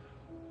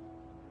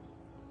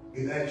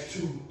in Acts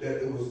 2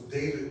 that it was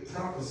David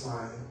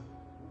prophesying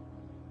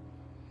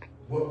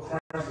what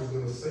Christ was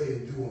going to say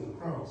and do on the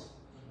cross.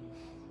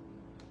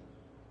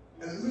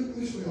 And let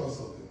me show y'all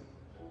something.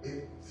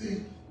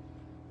 See,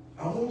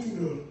 I want you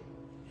to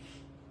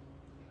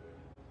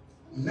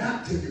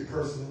not take it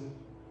personal,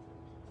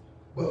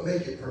 but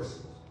make it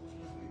personal.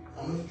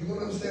 You want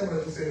to understand what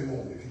I just said in a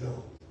moment if you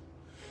don't.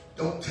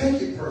 Don't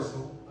take it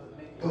personal,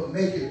 but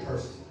make it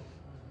personal.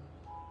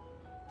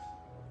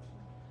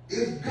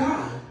 If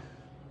God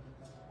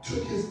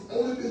took his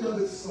only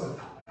beloved son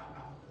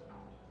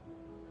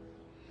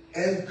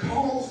and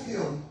caused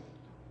him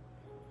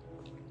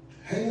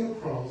hanging on the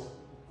cross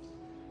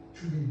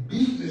to be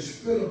beaten and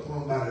spit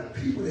upon by the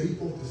people that he's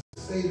supposed to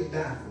save and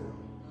die for,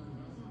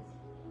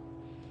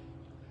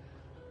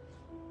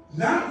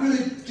 not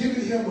really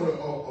giving him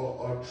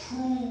a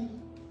true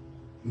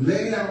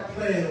laid out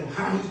plan of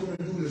how he's going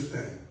to do this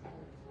thing,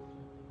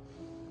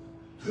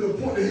 to the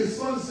point that his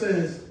son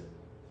says,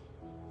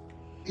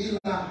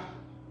 Eli,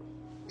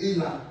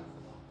 Eli,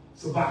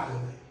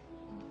 sabachthani.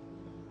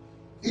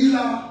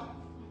 Eli,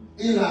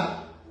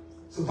 Eli,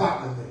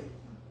 sabachthani.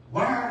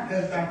 Why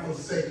hast thou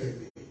forsaken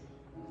me?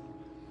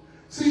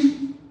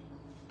 See,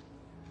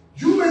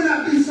 you may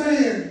not be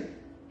saying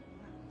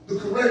the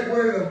correct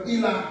word of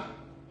Eli,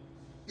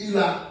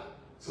 Eli,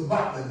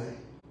 sabachthani,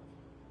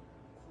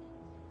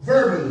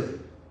 verbally.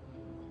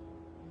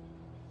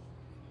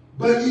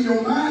 But in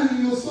your mind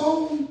and your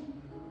soul,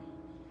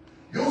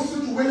 your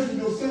situation,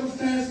 your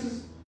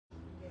circumstances,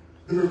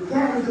 the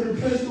requirements that are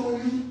placed on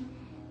you,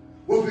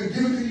 what's been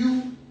given to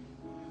you,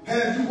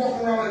 has you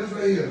walking around like this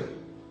right here.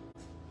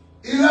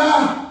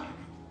 Eli,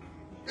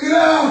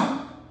 Eli,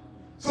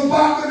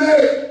 sabachthani.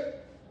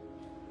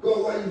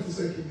 God, why are you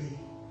forsaking me?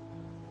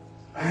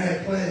 I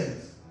had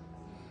plans.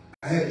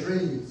 I had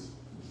dreams.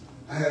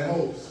 I had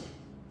hopes.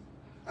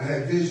 I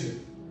had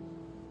vision.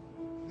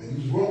 And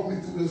you brought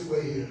me through this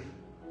way here.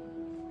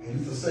 And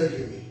you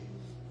forsaken me.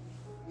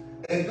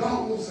 And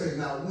God will say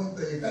now one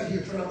thing. In fact,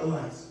 he'll turn out the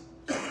lights.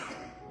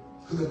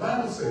 Because the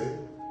Bible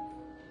said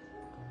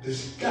the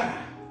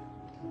sky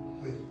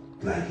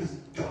went black as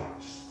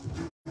dark.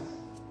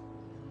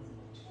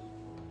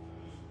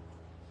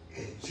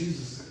 And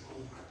Jesus said,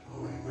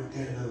 oh my Lord, my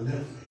dad done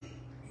left me.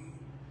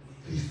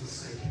 He's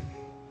forsaken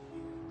me.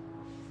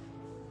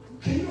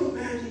 Can you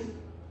imagine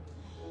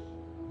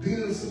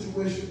being in a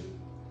situation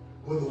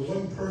where the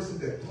one person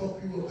that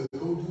pumped you up to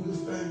go do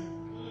this thing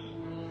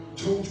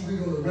told you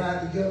we're going to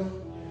ride together,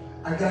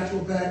 I got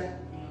your back,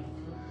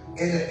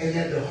 and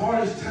at the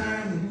hardest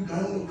time when you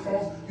got on the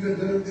cross, you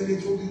done everything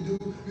they told you to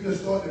do, you done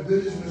started the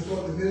business, you done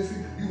started the ministry,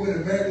 you went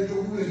and married the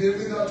door, you done did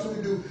everything I told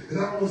you to do, and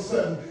all of a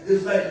sudden,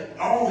 it's like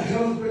all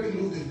hell is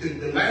breaking loose,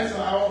 the lights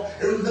are out,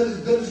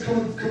 everything's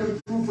coming through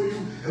for you,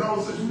 and all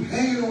of a sudden you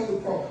hanging on the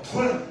cross,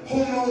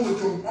 holding on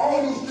with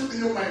all your strength in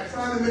your might,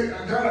 trying to make,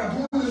 God, I'm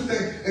doing this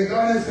thing, and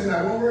God ain't saying,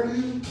 I won't work to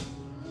you.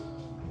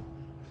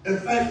 In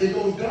fact, it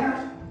goes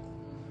dark.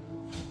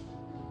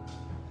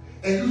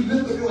 And you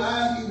lift up your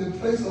eyes in the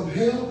place of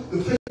hell, the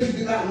place you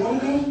did not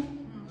want to go.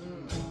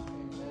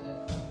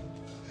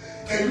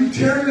 And you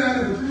tear it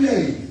down in 3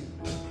 days.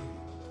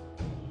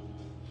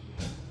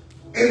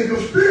 And if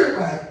your spirit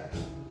right,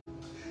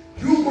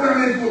 you go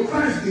down there and do what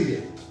Christ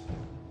did.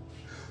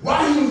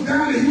 While he was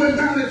down there, he went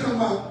down there talking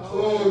about,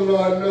 oh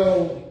Lord,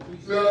 no,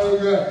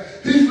 God.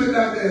 He went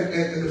down there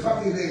and the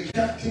Bible said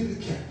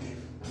captivity captive.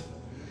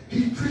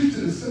 preached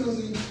to the sinners.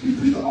 He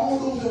preached to all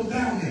those that were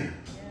down there.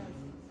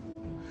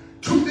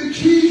 Took the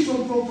keys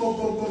from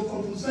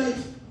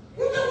Satan.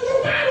 What does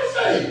your Bible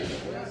say?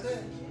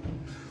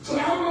 So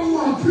I don't know who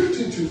I'm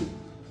preaching to.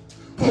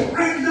 But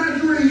right now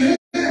you're in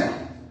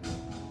hell.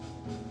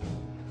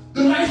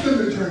 The lights have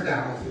been turned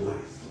down on your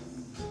life.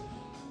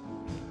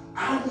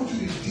 I want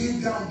you to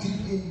dig down deep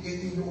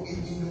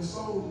in your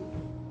soul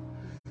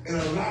and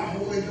allow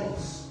Holy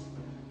Ghost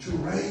to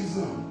raise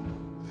up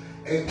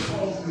and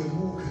cause you to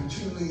move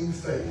continually in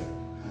faith,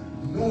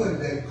 knowing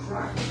that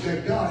Christ,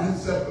 that God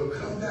himself will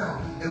come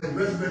down and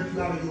resurrect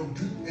you out of your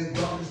deep and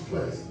darkest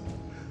place.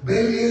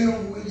 Baby, it ain't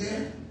over with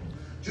yet.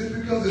 Just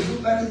because it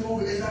looks like it's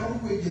over, it's not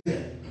over with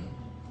yet.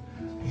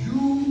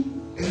 You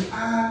and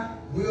I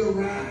will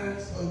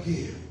rise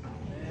again.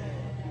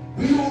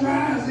 We gonna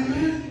rise,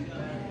 amen?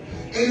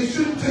 And it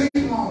shouldn't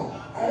take long.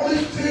 All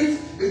it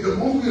takes is the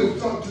moment we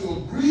start to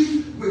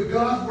agree with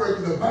God's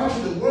word. Because the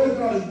Bible, the word of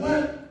God is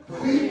what?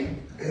 Quick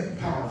and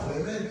powerful.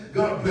 Amen.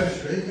 God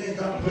bless you. Amen.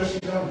 God bless you.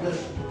 God bless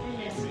you.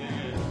 Amen.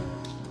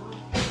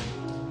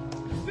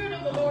 The Spirit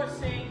of the Lord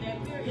saying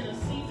that we're in a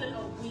season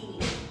of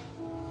weaning.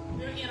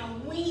 We're in a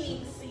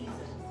weaning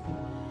season.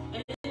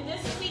 And in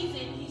this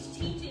season, he's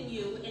teaching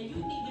you, and you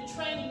need to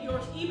train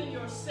even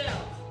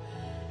yourself,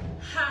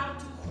 how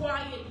to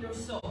quiet your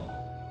soul.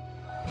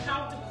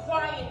 How to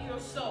quiet your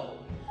soul.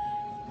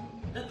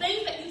 The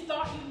things that you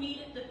thought you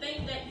needed, the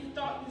things that you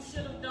thought you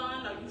should have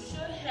done or you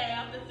should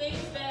have, the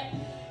things that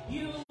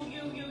you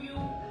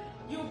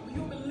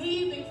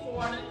believing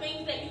for, the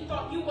things that you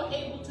thought you were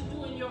able to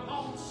do in your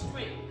own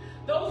strength.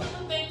 Those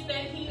are the things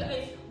that he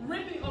is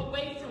ripping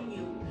away from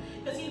you,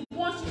 because he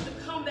wants you to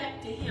come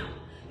back to him,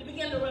 to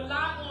begin to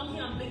rely on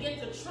him, begin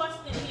to trust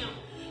in him,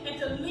 and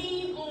to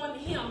lean on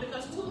him,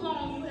 because too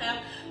long you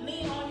have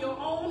leaned on your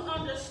own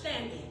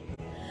understanding.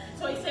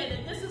 So he said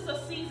that this is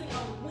a season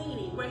of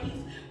weaning, where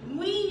he's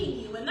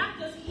weaning you. And not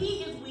just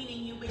he is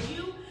weaning you, but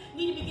you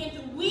need to begin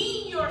to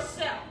wean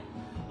yourself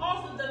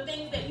off of the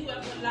things that you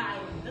have relied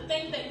on, the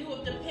things that you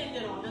have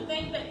depended on, the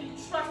things that you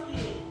trusted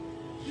in.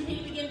 You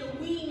need to begin to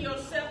wean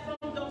yourself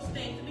from those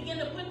things, to begin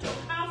to put your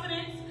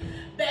confidence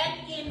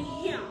back in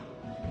him,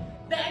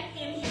 back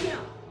in him,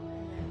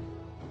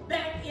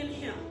 back in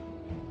him.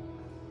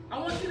 I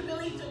want you to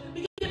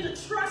begin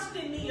to trust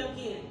in me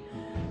again,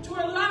 to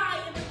rely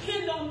and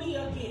depend on me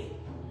again.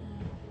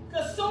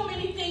 Because so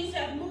many things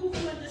have moved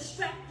you and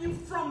distract you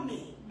from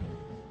me.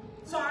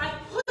 So I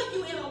put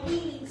you in a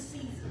weaning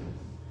season.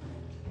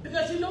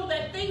 Because you know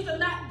that things are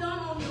not done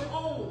on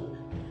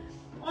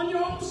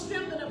your own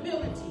strength and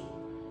ability,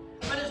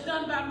 but it's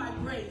done by my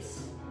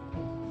grace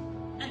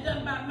and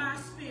done by my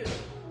spirit.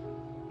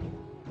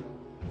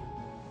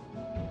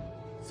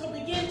 So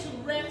begin to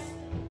rest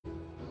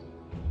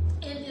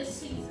in this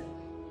season,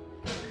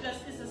 because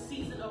it's a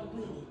season of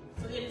weaning.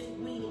 So it is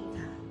weaning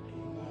time.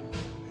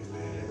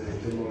 Amen. Amen.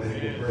 Give him a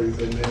hand of praise.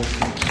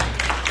 Amen.